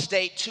all of the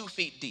state 2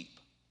 feet deep.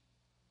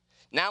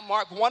 Now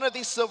mark one of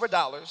these silver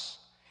dollars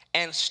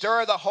and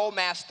stir the whole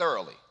mass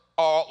thoroughly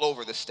all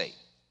over the state.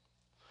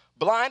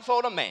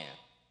 Blindfold a man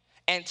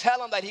and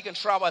tell him that he can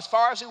travel as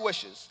far as he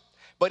wishes,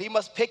 but he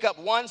must pick up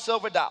 1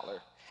 silver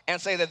dollar and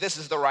say that this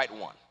is the right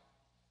one.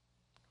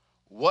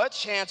 What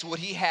chance would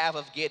he have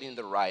of getting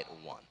the right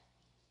one?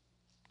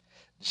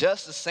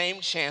 Just the same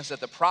chance that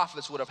the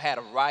prophets would have had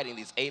of writing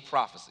these 8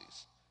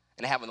 prophecies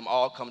and having them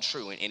all come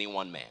true in any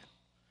one man,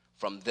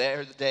 from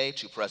their day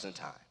to present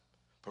time,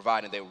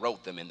 providing they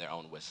wrote them in their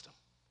own wisdom.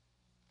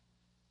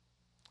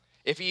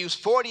 If you use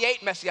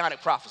 48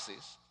 messianic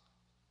prophecies,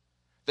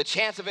 the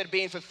chance of it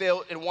being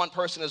fulfilled in one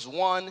person is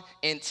 1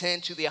 in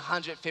 10 to the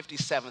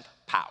 157th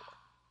power.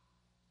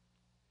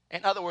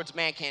 In other words,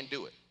 man can't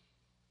do it.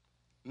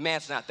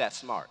 Man's not that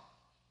smart.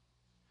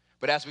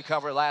 But as we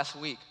covered last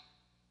week,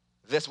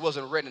 this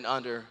wasn't written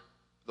under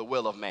the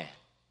will of man,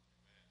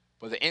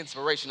 but the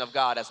inspiration of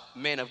God as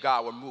men of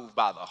God were moved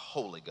by the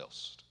Holy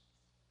Ghost.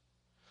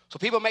 So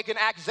people make an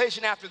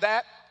accusation after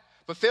that.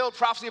 Fulfilled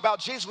prophecy about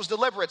Jesus was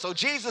deliberate. So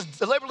Jesus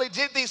deliberately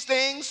did these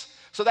things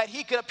so that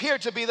he could appear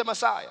to be the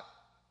Messiah.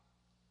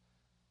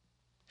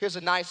 Here's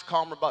a nice,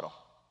 calm rebuttal.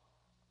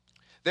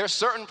 There are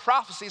certain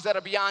prophecies that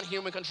are beyond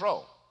human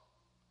control.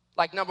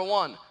 Like number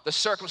 1, the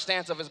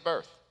circumstance of his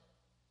birth.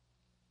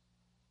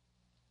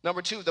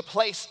 Number 2, the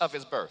place of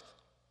his birth.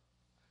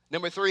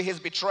 Number 3, his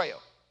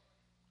betrayal.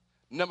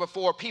 Number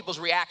 4, people's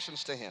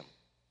reactions to him.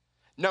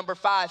 Number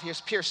 5,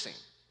 his piercing.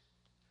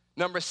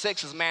 Number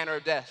 6, his manner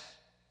of death.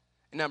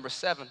 And number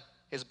 7,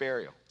 his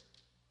burial.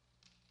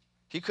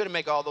 He couldn't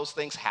make all those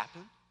things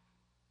happen,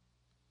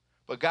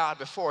 but God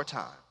before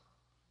time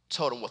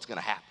told him what's going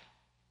to happen.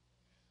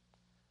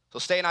 So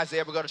stay in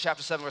Isaiah. We'll go to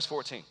chapter 7, verse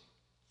 14.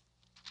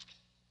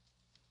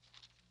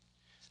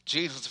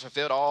 Jesus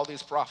fulfilled all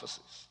these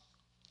prophecies.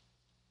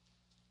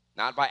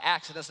 Not by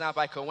accident, not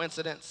by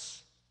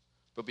coincidence,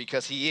 but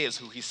because he is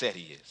who he said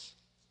he is.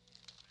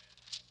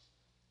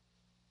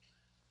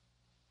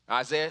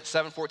 Isaiah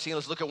 7:14,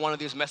 let's look at one of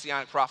these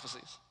messianic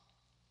prophecies.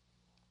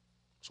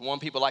 It's one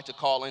people like to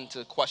call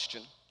into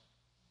question,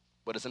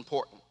 but it's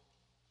important.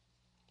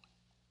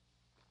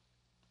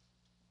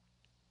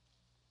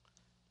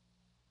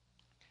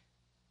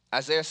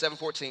 Isaiah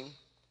 7:14,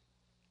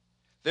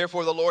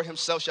 therefore the Lord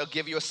himself shall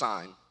give you a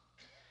sign.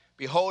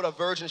 Behold, a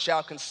virgin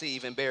shall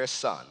conceive and bear a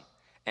son,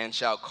 and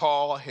shall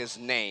call his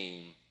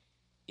name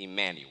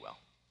Emmanuel.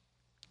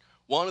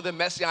 One of the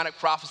messianic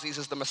prophecies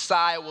is the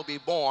Messiah will be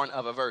born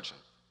of a virgin.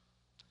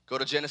 Go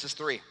to Genesis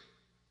 3.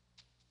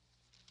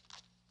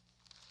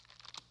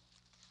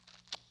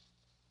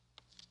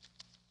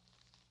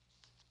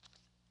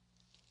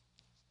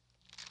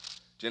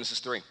 Genesis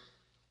 3.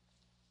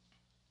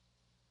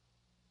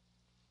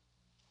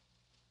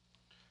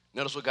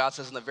 Notice what God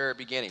says in the very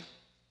beginning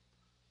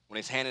when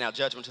he's handing out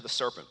judgment to the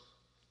serpent.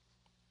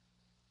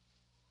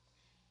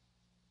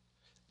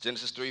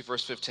 Genesis 3,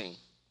 verse 15.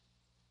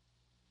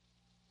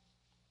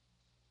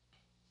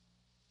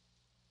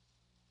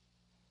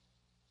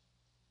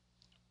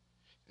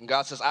 And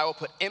God says, I will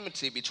put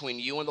enmity between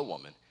you and the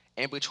woman,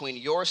 and between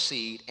your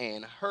seed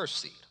and her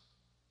seed.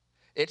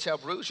 It shall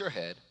bruise your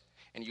head,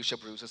 and you shall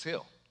bruise his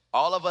heel.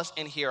 All of us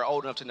in here are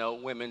old enough to know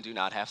women do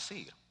not have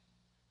seed.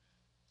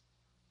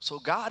 So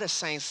God is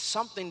saying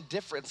something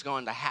different is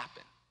going to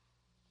happen.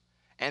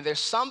 And there's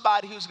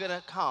somebody who's going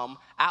to come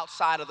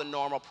outside of the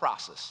normal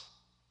process.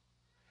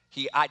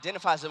 He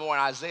identifies it more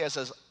in Isaiah,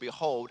 says,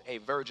 behold, a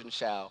virgin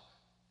shall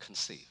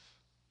conceive.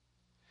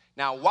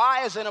 Now,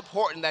 why is it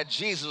important that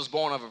Jesus was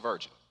born of a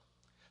virgin?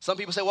 Some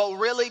people say, well, it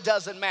really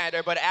doesn't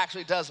matter, but it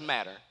actually does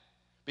matter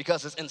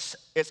because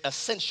it's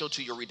essential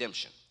to your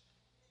redemption.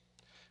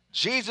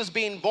 Jesus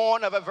being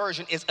born of a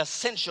virgin is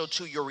essential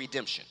to your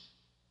redemption.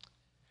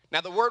 Now,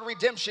 the word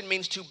redemption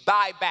means to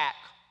buy back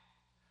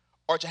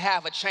or to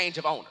have a change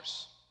of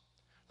owners.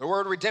 The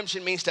word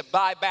redemption means to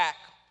buy back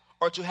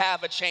or to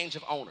have a change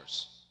of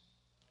owners.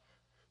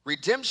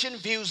 Redemption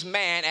views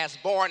man as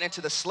born into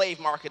the slave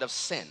market of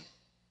sin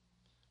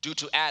due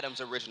to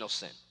Adam's original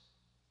sin.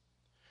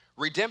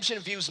 Redemption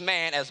views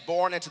man as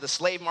born into the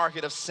slave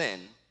market of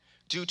sin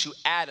due to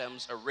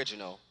Adam's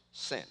original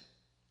sin.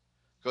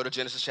 Go to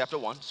Genesis chapter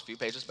 1, just a few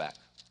pages back.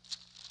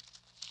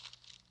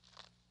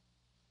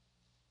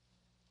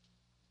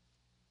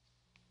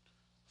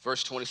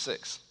 Verse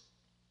 26.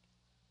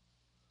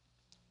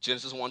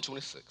 Genesis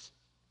 1:26.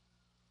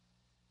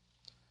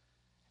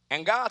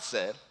 And God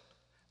said,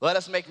 let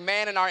us make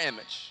man in our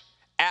image,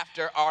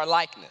 after our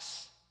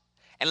likeness,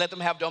 and let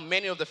them have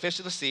dominion over the fish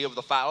of the sea, over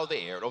the fowl of the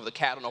air, and over the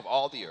cattle, and over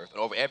all the earth, and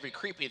over every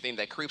creeping thing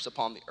that creeps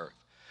upon the earth.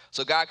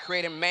 So God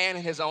created man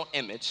in his own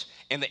image.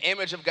 In the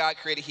image of God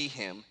created he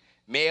him.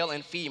 Male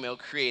and female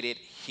created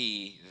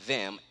he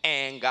them,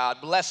 and God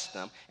blessed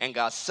them. And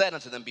God said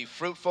unto them, be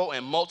fruitful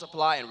and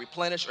multiply and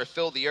replenish or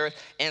fill the earth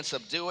and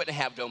subdue it and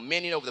have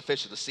dominion over the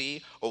fish of the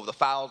sea, over the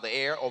fowl of the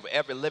air, over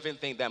every living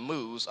thing that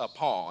moves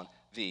upon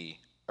the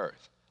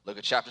earth. Look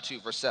at chapter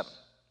 2, verse 7.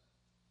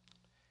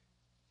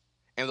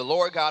 And the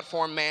Lord God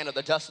formed man of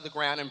the dust of the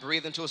ground and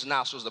breathed into his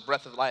nostrils the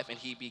breath of life, and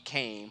he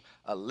became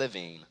a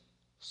living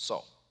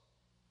soul.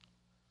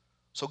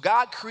 So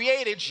God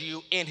created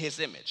you in his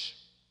image.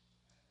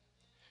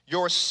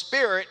 Your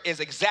spirit is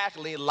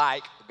exactly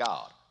like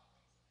God.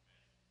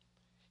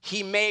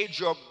 He made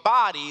your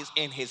bodies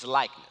in his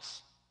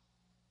likeness.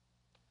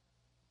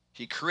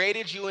 He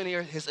created you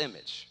in his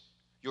image.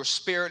 Your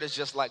spirit is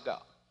just like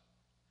God.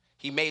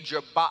 He made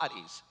your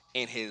bodies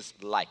in his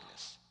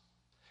likeness.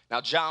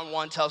 Now, John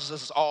 1 tells us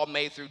this is all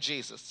made through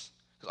Jesus,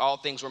 because all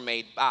things were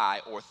made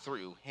by or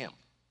through him.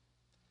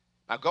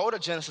 Now, go to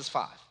Genesis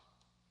 5.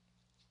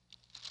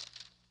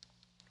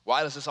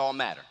 Why does this all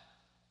matter?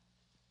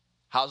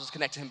 How does this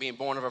connect to him being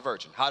born of a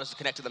virgin? How does it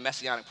connect to the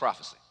messianic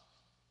prophecy?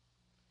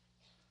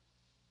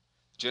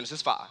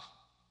 Genesis 5,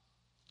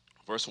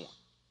 verse 1.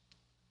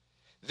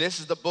 This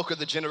is the book of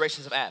the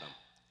generations of Adam.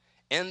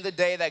 In the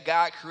day that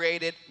God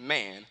created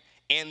man,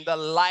 in the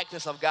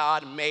likeness of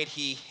God made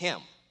he him.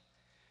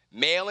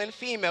 Male and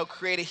female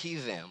created he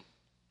them,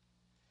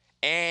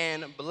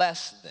 and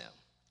blessed them,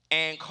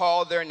 and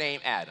called their name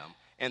Adam,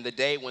 in the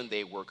day when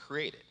they were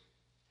created.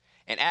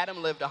 And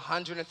Adam lived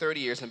 130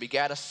 years and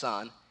begat a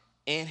son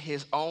in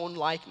his own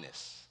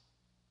likeness,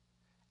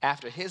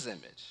 after his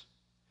image,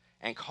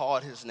 and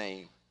called his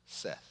name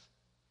Seth.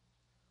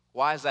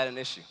 Why is that an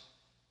issue?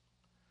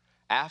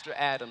 After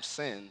Adam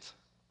sinned,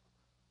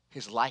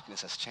 his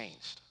likeness has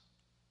changed.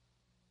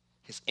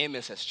 His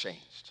image has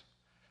changed.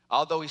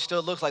 Although he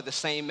still looks like the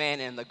same man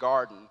in the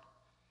garden,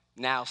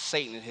 now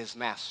Satan is his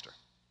master.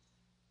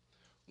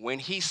 when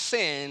he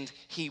sinned,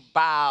 he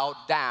bowed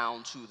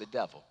down to the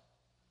devil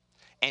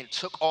and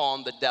took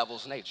on the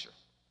devil's nature.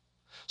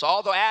 So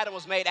although Adam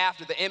was made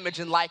after the image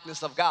and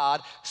likeness of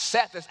God,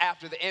 Seth is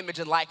after the image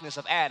and likeness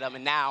of Adam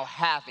and now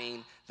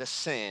having the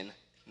sin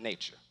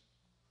nature.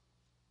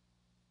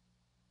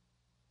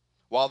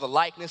 While the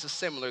likeness is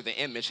similar, the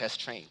image has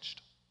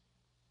changed.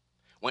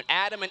 When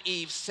Adam and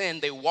Eve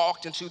sinned, they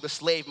walked into the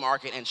slave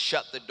market and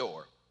shut the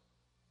door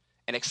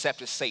and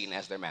accepted Satan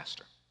as their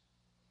master.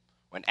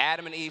 When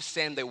Adam and Eve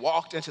sinned, they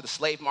walked into the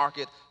slave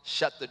market,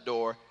 shut the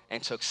door,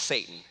 and took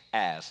Satan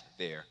as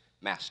their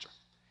master.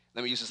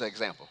 Let me use this as an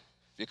example.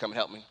 If you come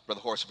help me, Brother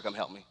Horace, if you come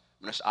help me,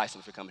 Minister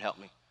Eisen, if you come help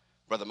me,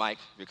 Brother Mike,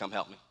 if you come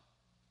help me.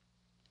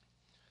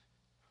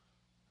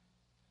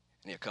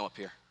 And you come up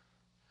here.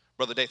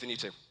 Brother Dathan, you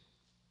too.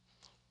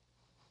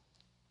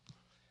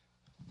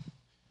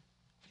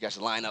 You guys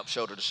line up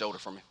shoulder to shoulder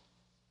for me.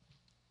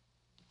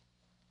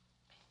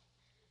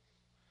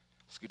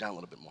 Scoot down a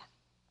little bit more.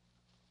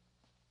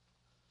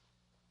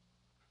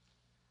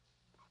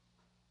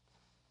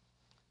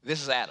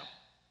 This is Adam,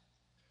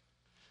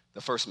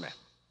 the first man,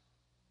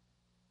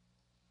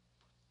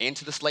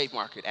 into the slave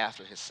market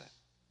after his sin.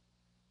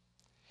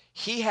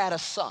 He had a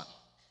son,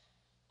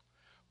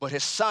 but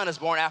his son is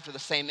born after the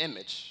same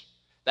image.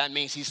 That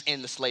means he's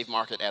in the slave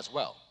market as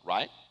well,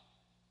 right?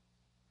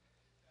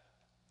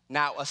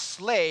 Now, a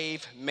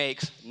slave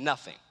makes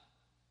nothing.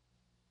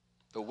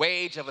 The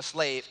wage of a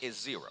slave is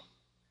zero,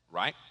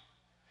 right?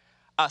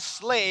 A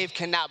slave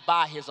cannot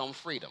buy his own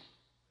freedom.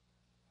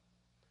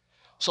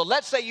 So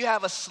let's say you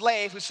have a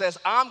slave who says,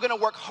 I'm going to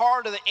work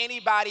harder than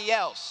anybody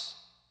else.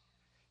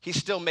 He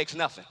still makes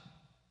nothing.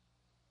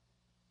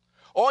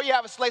 Or you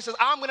have a slave who says,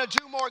 I'm going to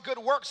do more good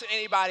works than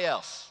anybody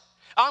else.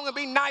 I'm going to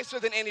be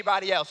nicer than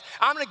anybody else.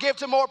 I'm going to give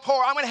to more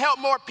poor. I'm going to help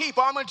more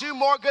people. I'm going to do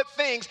more good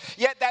things.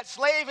 Yet that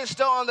slave is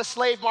still on the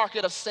slave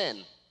market of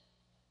sin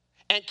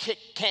and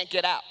can't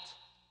get out.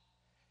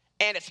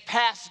 And it's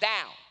passed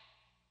down.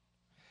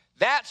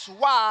 That's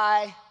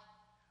why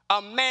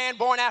a man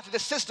born after the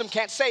system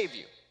can't save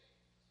you.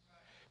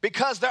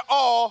 Because they're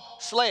all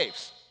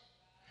slaves.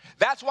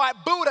 That's why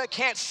Buddha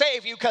can't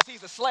save you because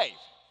he's a slave.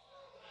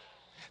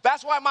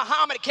 That's why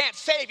Muhammad can't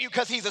save you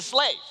because he's a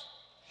slave.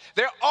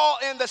 They're all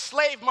in the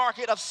slave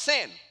market of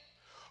sin.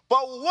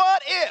 But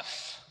what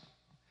if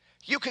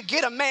you could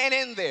get a man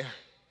in there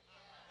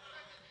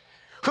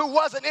who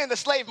wasn't in the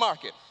slave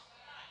market?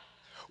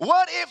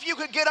 What if you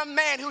could get a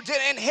man who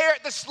didn't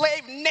inherit the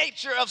slave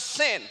nature of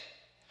sin?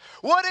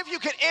 What if you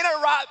could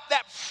interrupt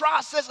that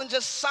process and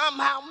just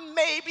somehow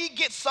maybe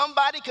get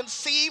somebody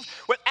conceived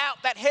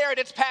without that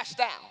heritage passed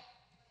down?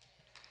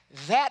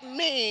 That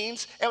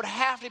means it would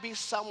have to be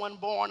someone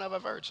born of a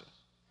virgin,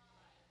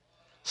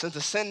 since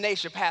the sin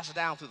nature passes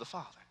down through the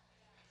Father.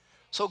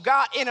 So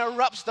God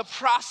interrupts the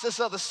process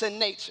of the sin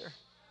nature,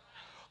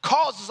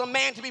 causes a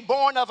man to be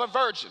born of a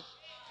virgin,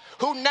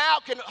 who now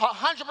can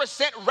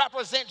 100%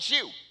 represent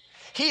you.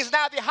 He's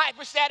now the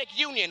hypostatic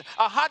union,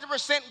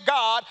 100%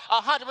 God,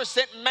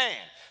 100% man.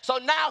 So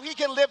now he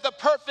can live the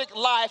perfect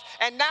life,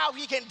 and now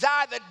he can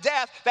die the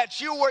death that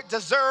you were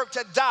deserved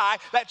to die,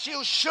 that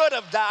you should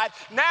have died.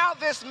 Now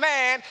this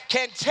man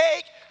can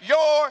take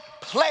your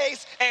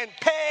place and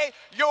pay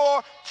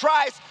your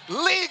price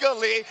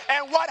legally.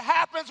 And what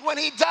happens when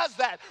he does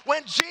that?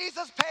 When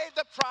Jesus paid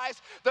the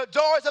price, the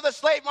doors of the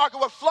slave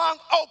market were flung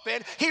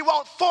open. He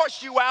won't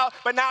force you out,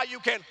 but now you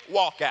can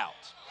walk out.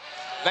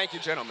 Thank you,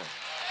 gentlemen.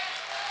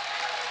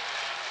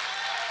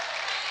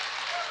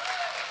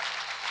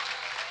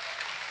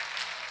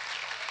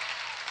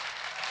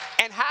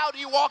 And how do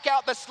you walk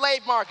out the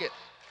slave market?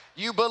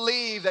 You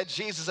believe that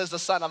Jesus is the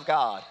Son of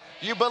God.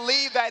 You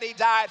believe that he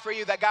died for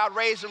you, that God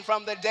raised him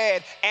from the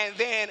dead, and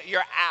then you're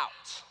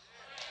out.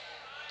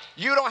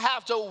 You don't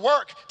have to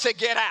work to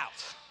get out.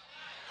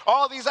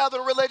 All these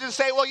other religions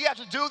say, well, you have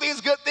to do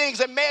these good things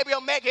and maybe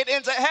you'll make it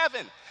into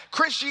heaven.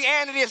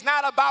 Christianity is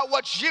not about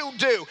what you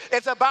do.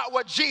 It's about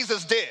what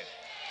Jesus did.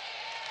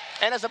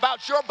 And it's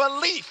about your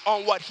belief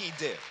on what he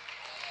did.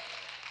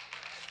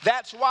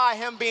 That's why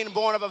him being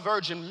born of a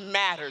virgin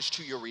matters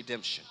to your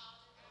redemption.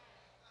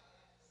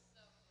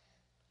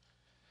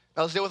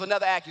 Now let's deal with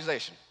another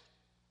accusation.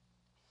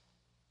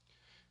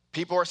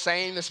 People are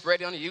saying, this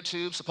spreading on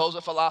YouTube,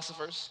 supposed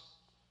philosophers,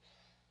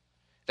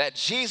 that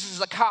Jesus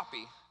is a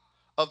copy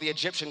of the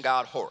Egyptian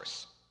god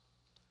Horus.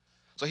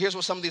 So here's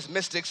what some of these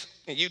mystics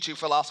and YouTube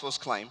philosophers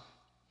claim.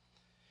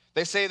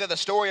 They say that the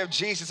story of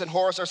Jesus and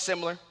Horus are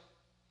similar,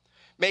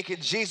 making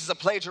Jesus a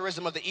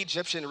plagiarism of the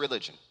Egyptian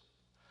religion.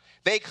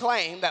 They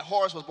claim that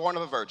Horus was born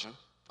of a virgin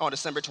on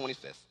December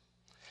 25th,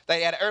 that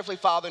he had an earthly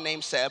father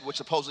named Seb, which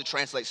supposedly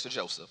translates to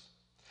Joseph,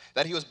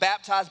 that he was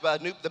baptized by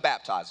Anoop the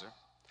baptizer,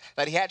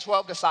 that he had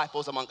 12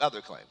 disciples, among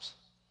other claims.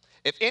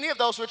 If any of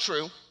those were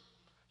true,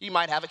 you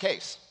might have a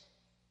case.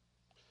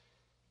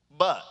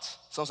 But,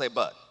 some say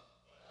but.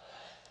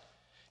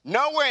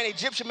 Nowhere in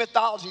Egyptian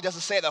mythology does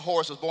it say that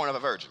Horus was born of a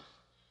virgin.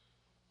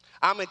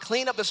 I'm going to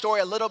clean up the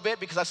story a little bit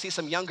because I see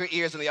some younger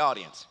ears in the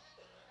audience.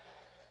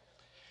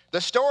 The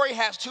story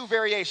has two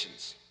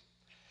variations.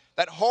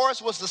 that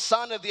Horus was the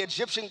son of the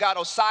Egyptian god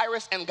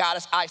Osiris and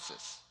goddess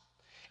Isis.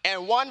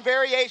 In one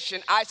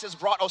variation, Isis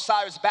brought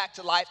Osiris back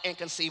to life and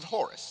conceived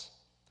Horus.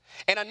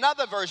 In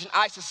another version,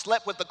 Isis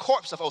slept with the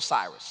corpse of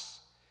Osiris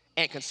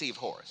and conceived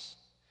Horus.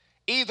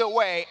 Either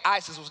way,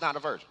 Isis was not a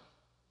virgin.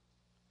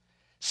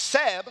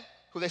 Seb,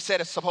 who they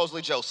said is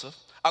supposedly Joseph,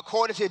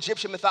 according to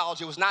Egyptian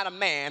mythology, was not a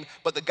man,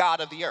 but the god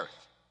of the earth.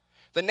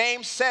 The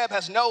name Seb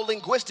has no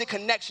linguistic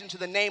connection to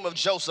the name of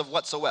Joseph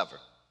whatsoever.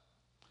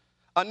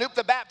 Anup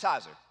the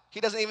baptizer, he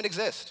doesn't even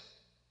exist.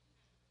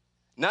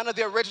 None of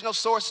the original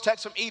source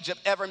texts from Egypt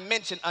ever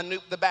mention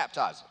Anup the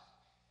baptizer.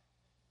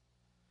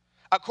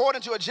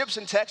 According to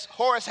Egyptian texts,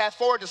 Horus had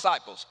 4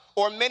 disciples,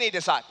 or many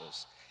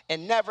disciples,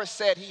 and never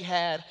said he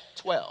had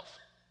 12.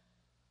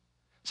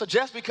 So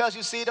just because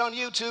you see it on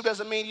YouTube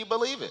doesn't mean you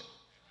believe it.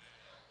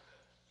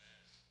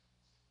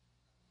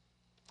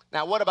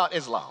 Now, what about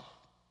Islam?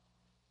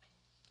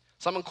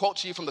 Someone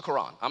quotes you from the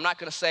Quran. I'm not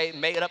going to say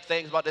made up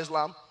things about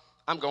Islam.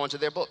 I'm going to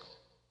their book.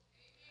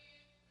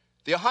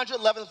 The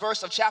 111th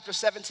verse of chapter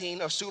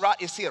 17 of Surah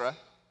Isra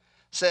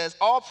says,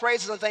 all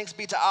praises and thanks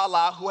be to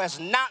Allah, who has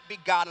not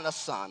begotten a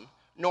son,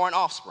 nor an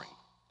offspring,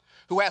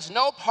 who has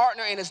no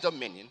partner in his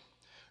dominion,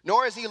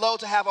 nor is he loath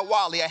to have a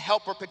wali, a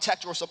helper,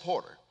 protector, or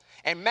supporter,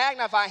 and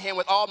magnify him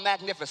with all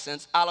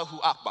magnificence, Allahu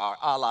Akbar,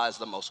 Allah is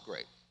the most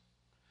great.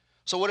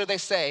 So what do they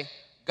say?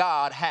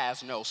 God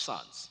has no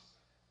sons.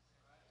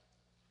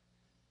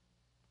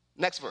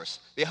 Next verse,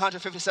 the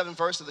 157th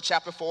verse of the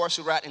chapter 4,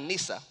 Surah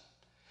An-Nisa,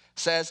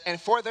 says, and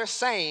for their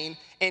saying,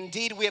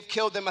 indeed we have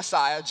killed the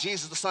Messiah,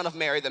 Jesus the son of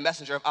Mary, the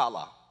messenger of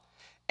Allah.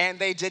 And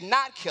they did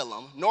not kill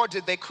him, nor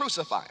did they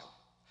crucify him.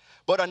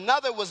 But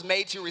another was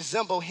made to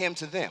resemble him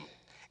to them.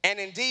 And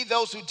indeed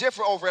those who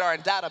differ over it are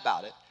in doubt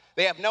about it.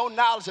 They have no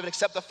knowledge of it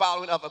except the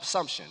following of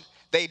assumption.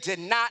 They did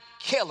not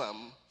kill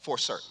him for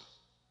certain.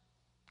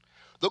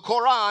 The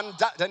Quran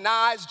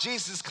denies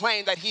Jesus'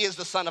 claim that he is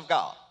the Son of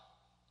God.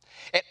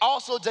 It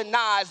also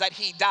denies that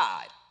he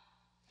died,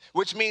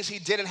 which means he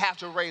didn't have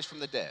to raise from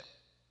the dead.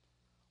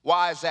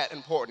 Why is that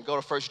important? Go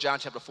to 1 John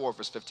chapter 4,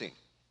 verse 15.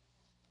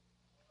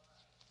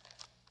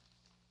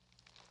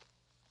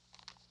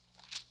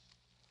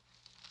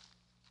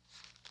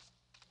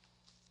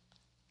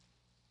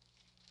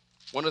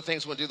 One of the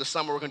things we're going to do this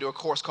summer, we're going to do a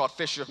course called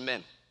Fisher of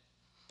Men.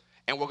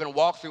 And we're going to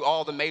walk through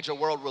all the major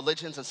world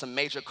religions and some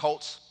major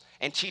cults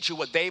and teach you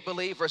what they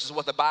believe versus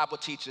what the Bible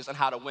teaches and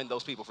how to win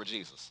those people for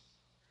Jesus.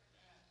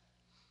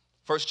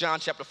 1 John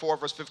chapter 4,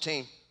 verse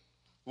 15.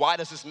 Why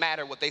does this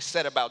matter what they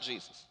said about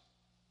Jesus?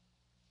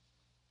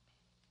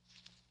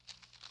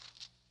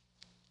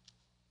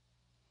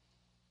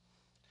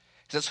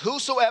 It says,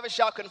 whosoever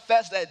shall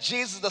confess that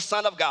Jesus is the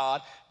Son of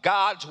God,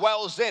 God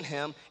dwells in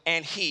him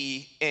and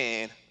he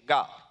in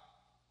God.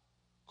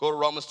 Go to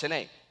Romans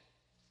 10:8.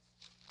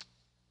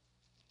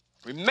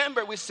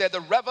 Remember, we said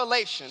the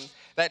revelation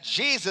that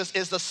Jesus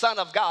is the Son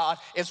of God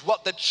is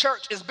what the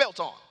church is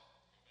built on.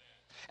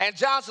 And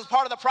John says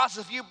part of the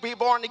process of you be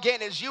born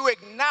again is you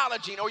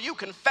acknowledging or you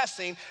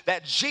confessing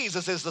that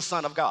Jesus is the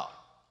Son of God.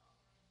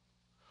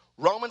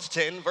 Romans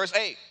 10, verse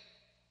 8.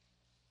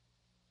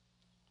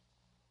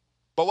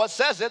 But what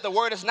says it? The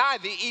word is nigh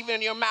thee, even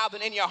in your mouth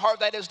and in your heart.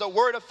 That is the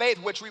word of faith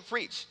which we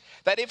preach.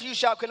 That if you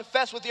shall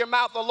confess with your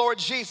mouth the Lord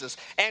Jesus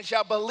and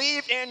shall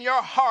believe in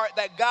your heart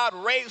that God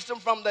raised him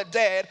from the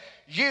dead,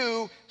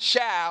 you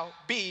shall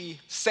be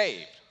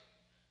saved.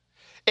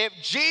 If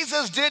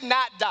Jesus did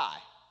not die,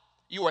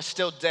 you are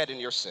still dead in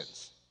your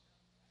sins.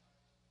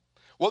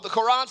 What the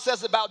Quran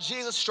says about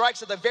Jesus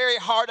strikes at the very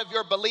heart of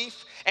your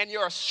belief and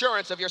your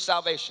assurance of your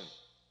salvation.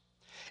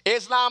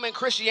 Islam and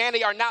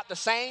Christianity are not the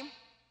same,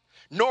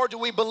 nor do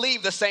we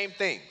believe the same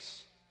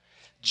things.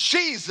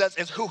 Jesus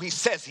is who he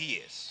says he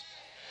is.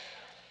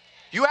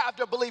 You have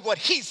to believe what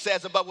he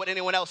says above what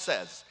anyone else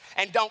says,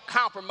 and don't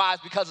compromise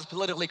because it's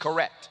politically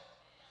correct.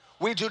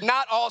 We do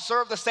not all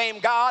serve the same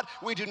God.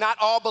 We do not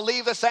all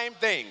believe the same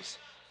things.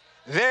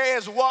 There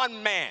is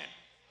one man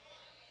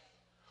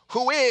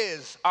who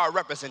is our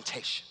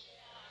representation.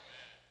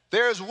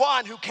 There is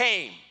one who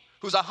came,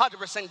 who's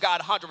 100% God,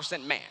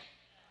 100% man,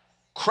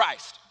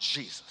 Christ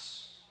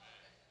Jesus.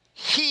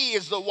 He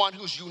is the one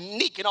who's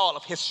unique in all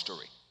of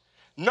history.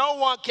 No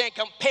one can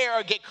compare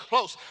or get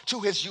close to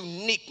his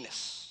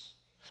uniqueness,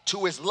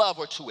 to his love,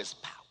 or to his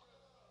power.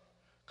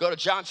 Go to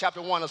John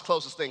chapter 1, let's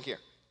close this thing here.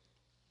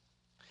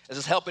 Is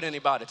this helping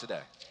anybody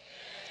today?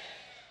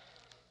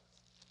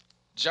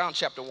 John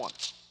chapter 1.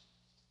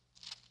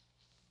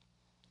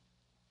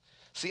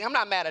 See, I'm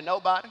not mad at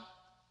nobody.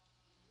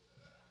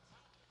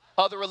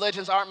 Other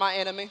religions aren't my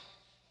enemy.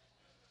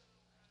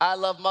 I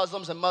love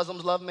Muslims and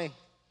Muslims love me.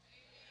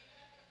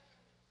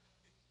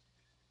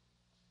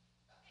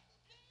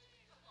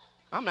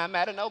 I'm not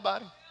mad at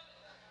nobody.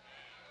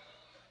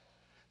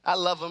 I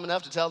love them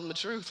enough to tell them the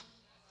truth.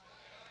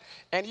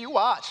 And you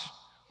watch,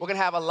 we're going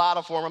to have a lot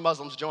of former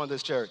Muslims join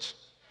this church.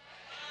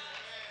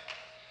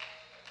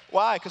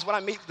 Why? Because when I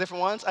meet different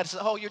ones, I say,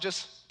 oh, you're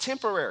just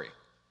temporary.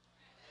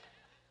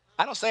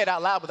 I don't say it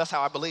out loud, but that's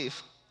how I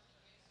believe.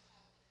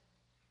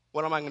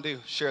 What am I going to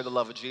do? Share the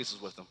love of Jesus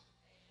with them.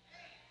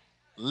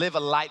 Live a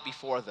light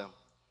before them.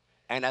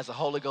 And as the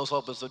Holy Ghost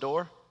opens the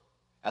door,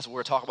 that's what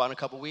we're talking about in a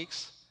couple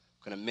weeks,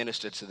 we're going to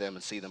minister to them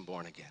and see them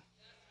born again.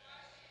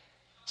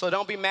 So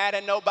don't be mad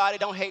at nobody.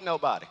 Don't hate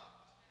nobody.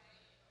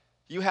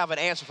 You have an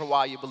answer for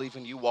why you believe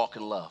in you. Walk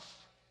in love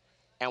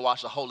and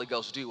watch the Holy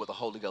Ghost do what the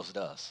Holy Ghost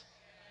does.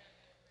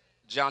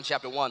 John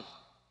chapter 1.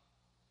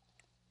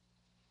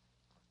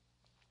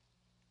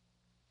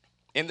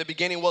 In the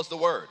beginning was the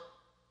Word,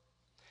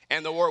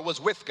 and the Word was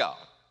with God,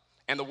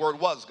 and the Word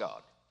was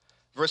God.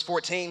 Verse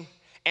 14,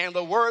 and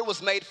the Word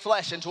was made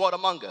flesh and dwelt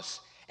among us,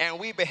 and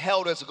we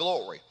beheld his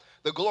glory.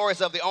 The glory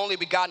is of the only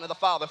begotten of the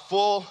Father,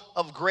 full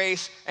of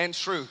grace and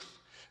truth.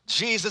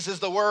 Jesus is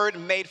the Word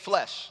made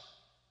flesh.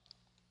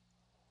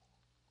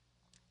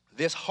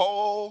 This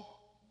whole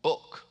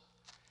book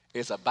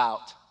is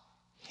about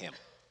him.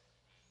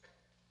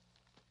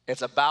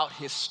 It's about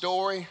his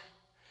story,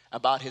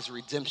 about his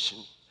redemption,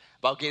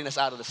 about getting us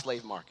out of the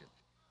slave market.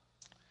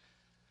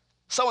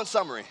 So in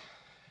summary,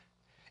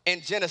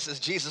 in Genesis,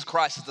 Jesus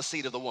Christ is the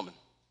seed of the woman.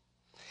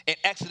 In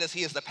Exodus,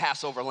 he is the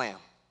Passover lamb.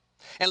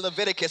 In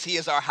Leviticus, he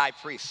is our high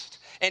priest.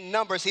 In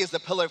Numbers, he is the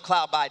pillar of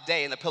cloud by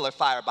day and the pillar of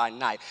fire by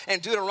night. In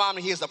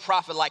Deuteronomy, he is the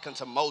prophet like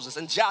unto Moses.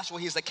 In Joshua,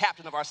 he is the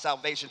captain of our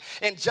salvation.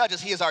 In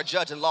Judges, he is our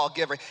judge and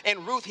lawgiver.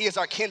 In Ruth, he is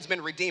our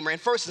kinsman redeemer. In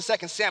 1st and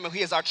 2nd Samuel,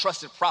 he is our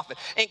trusted prophet.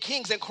 In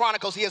Kings and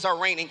Chronicles, he is our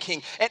reigning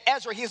king. In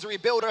Ezra, he is the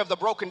rebuilder of the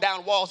broken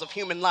down walls of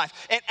human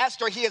life. In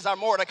Esther, he is our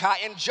Mordecai.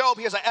 In Job,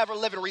 he is our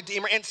ever-living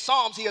redeemer. In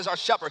Psalms, he is our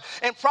shepherd.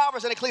 In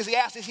Proverbs and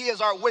Ecclesiastes, he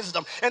is our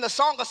wisdom. In the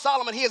Song of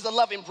Solomon, he is the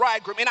loving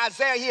bridegroom. In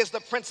Isaiah, he is the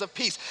prince of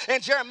peace.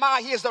 In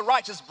Jeremiah, he is the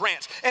righteous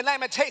branch. In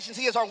Lamentations,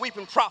 he is our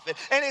weeping prophet.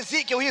 In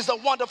Ezekiel, he is the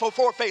wonderful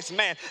four-faced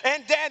man.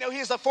 In Daniel, he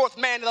is the fourth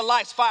man in the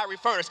life's fiery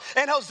furnace.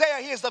 In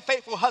Hosea, he is the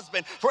faithful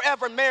husband,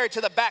 forever married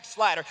to the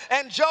backslider.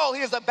 And Joel,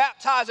 he is the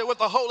baptizer with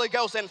the Holy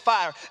Ghost and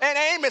fire. In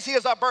Amos, he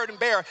is our burden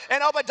bearer.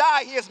 In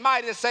Obadiah, he is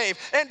mighty to save.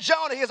 In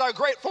Jonah, he is our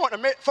great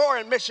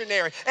foreign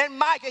missionary. In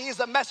Micah, he is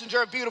the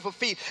messenger of beautiful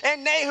feet.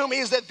 In Nahum, he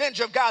is the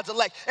avenger of God's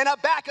elect. In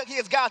Habakkuk, he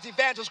is God's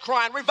evangelist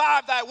crying,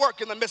 revive thy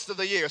work in the midst of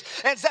the years.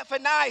 In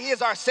Zephaniah, he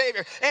is our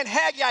savior. In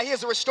Haggai, he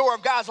is the restorer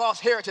of God's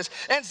lost heritage.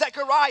 In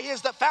Zechariah, he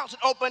is the fountain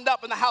opened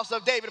up in the house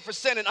of David for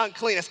sin and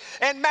uncleanness.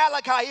 In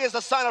Malachi, he is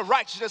the son of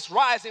righteousness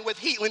rising with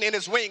healing in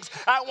his wings.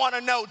 I want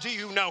to know, do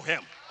you know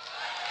him?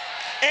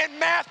 In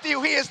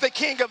Matthew, he is the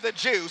king of the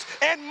Jews.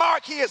 In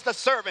Mark, he is the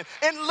servant.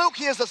 In Luke,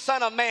 he is the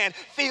son of man,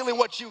 feeling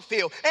what you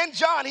feel. In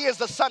John, he is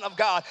the son of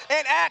God.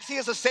 In Acts, he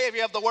is the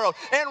savior of the world.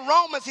 In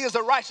Romans, he is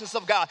the righteousness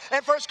of God.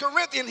 In 1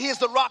 Corinthians, he is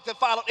the rock that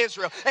followed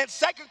Israel. In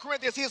 2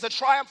 Corinthians, he is the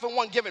triumphant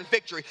one given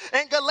victory.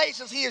 In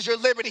Galatians, he is your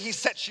liberty, he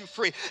sets you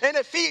free. In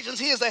Ephesians,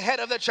 he is the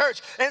head of the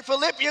church. In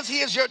Philippians,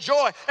 he is your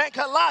joy. In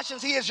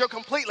Colossians, he is your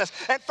completeness.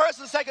 In 1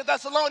 and 2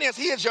 Thessalonians,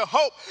 he is your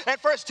hope. In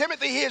 1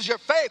 Timothy, he is your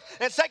faith.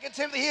 In 2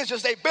 Timothy, he is your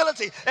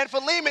stability. In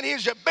Philemon, he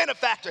is your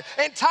benefactor.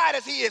 In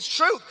Titus, he is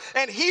truth.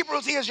 In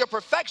Hebrews, he is your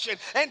perfection.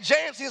 In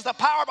James, he is the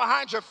power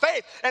behind your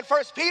faith. In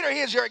 1 Peter,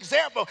 he is your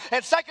example.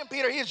 In 2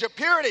 Peter, he is your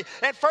purity.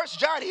 In 1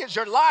 John, he is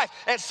your life.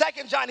 In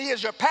 2 John, he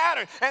is your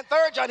pattern. In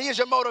 3 John, he is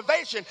your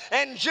motivation.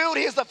 In Jude,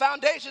 he is the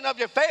foundation of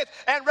your faith.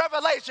 And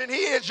Revelation, he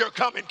is your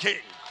coming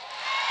king.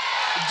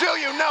 Do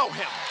you know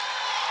him?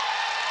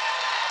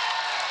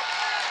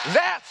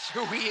 That's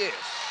who he is.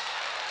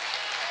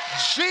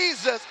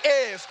 Jesus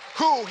is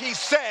who he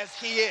says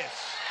he is.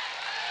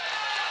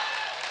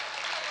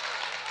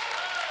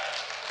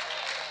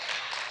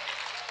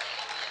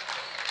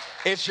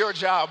 It's your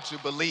job to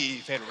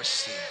believe and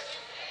receive.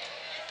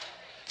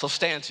 So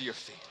stand to your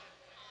feet.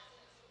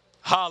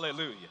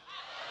 Hallelujah.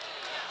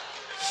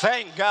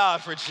 Thank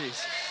God for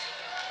Jesus.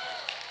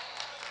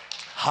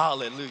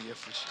 Hallelujah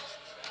for Jesus.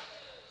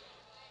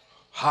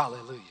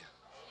 Hallelujah.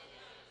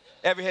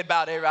 Every head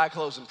bowed, every eye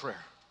closed in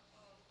prayer.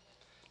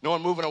 No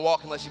one moving or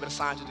walking unless you've been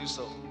assigned to do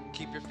so.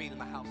 Keep your feet in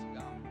the house of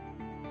God.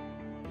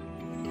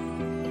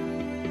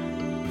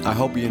 I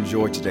hope you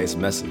enjoyed today's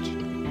message.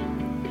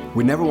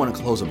 We never want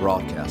to close a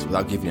broadcast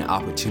without giving you an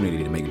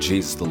opportunity to make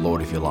Jesus the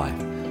Lord of your life.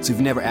 So if you've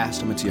never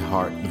asked him into your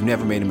heart, you've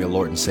never made him your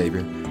Lord and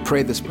Savior,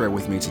 pray this prayer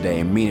with me today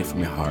and mean it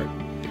from your heart.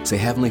 Say,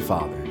 Heavenly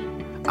Father,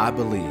 I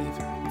believe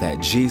that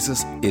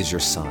Jesus is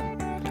your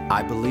Son.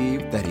 I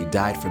believe that he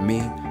died for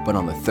me, but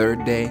on the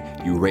third day,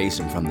 you raised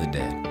him from the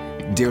dead.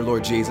 Dear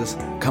Lord Jesus,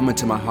 come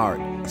into my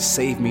heart.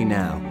 Save me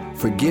now.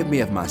 Forgive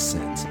me of my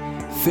sins.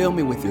 Fill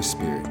me with your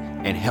Spirit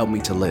and help me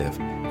to live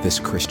this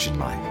Christian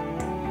life.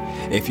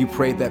 If you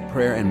prayed that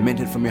prayer and meant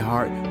it from your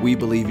heart, we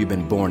believe you've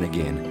been born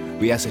again.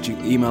 We ask that you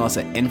email us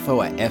at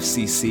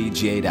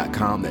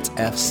info@fccga.com. That's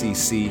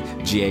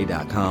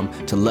fccga.com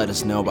to let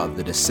us know about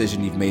the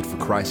decision you've made for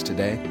Christ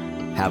today.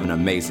 Have an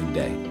amazing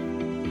day.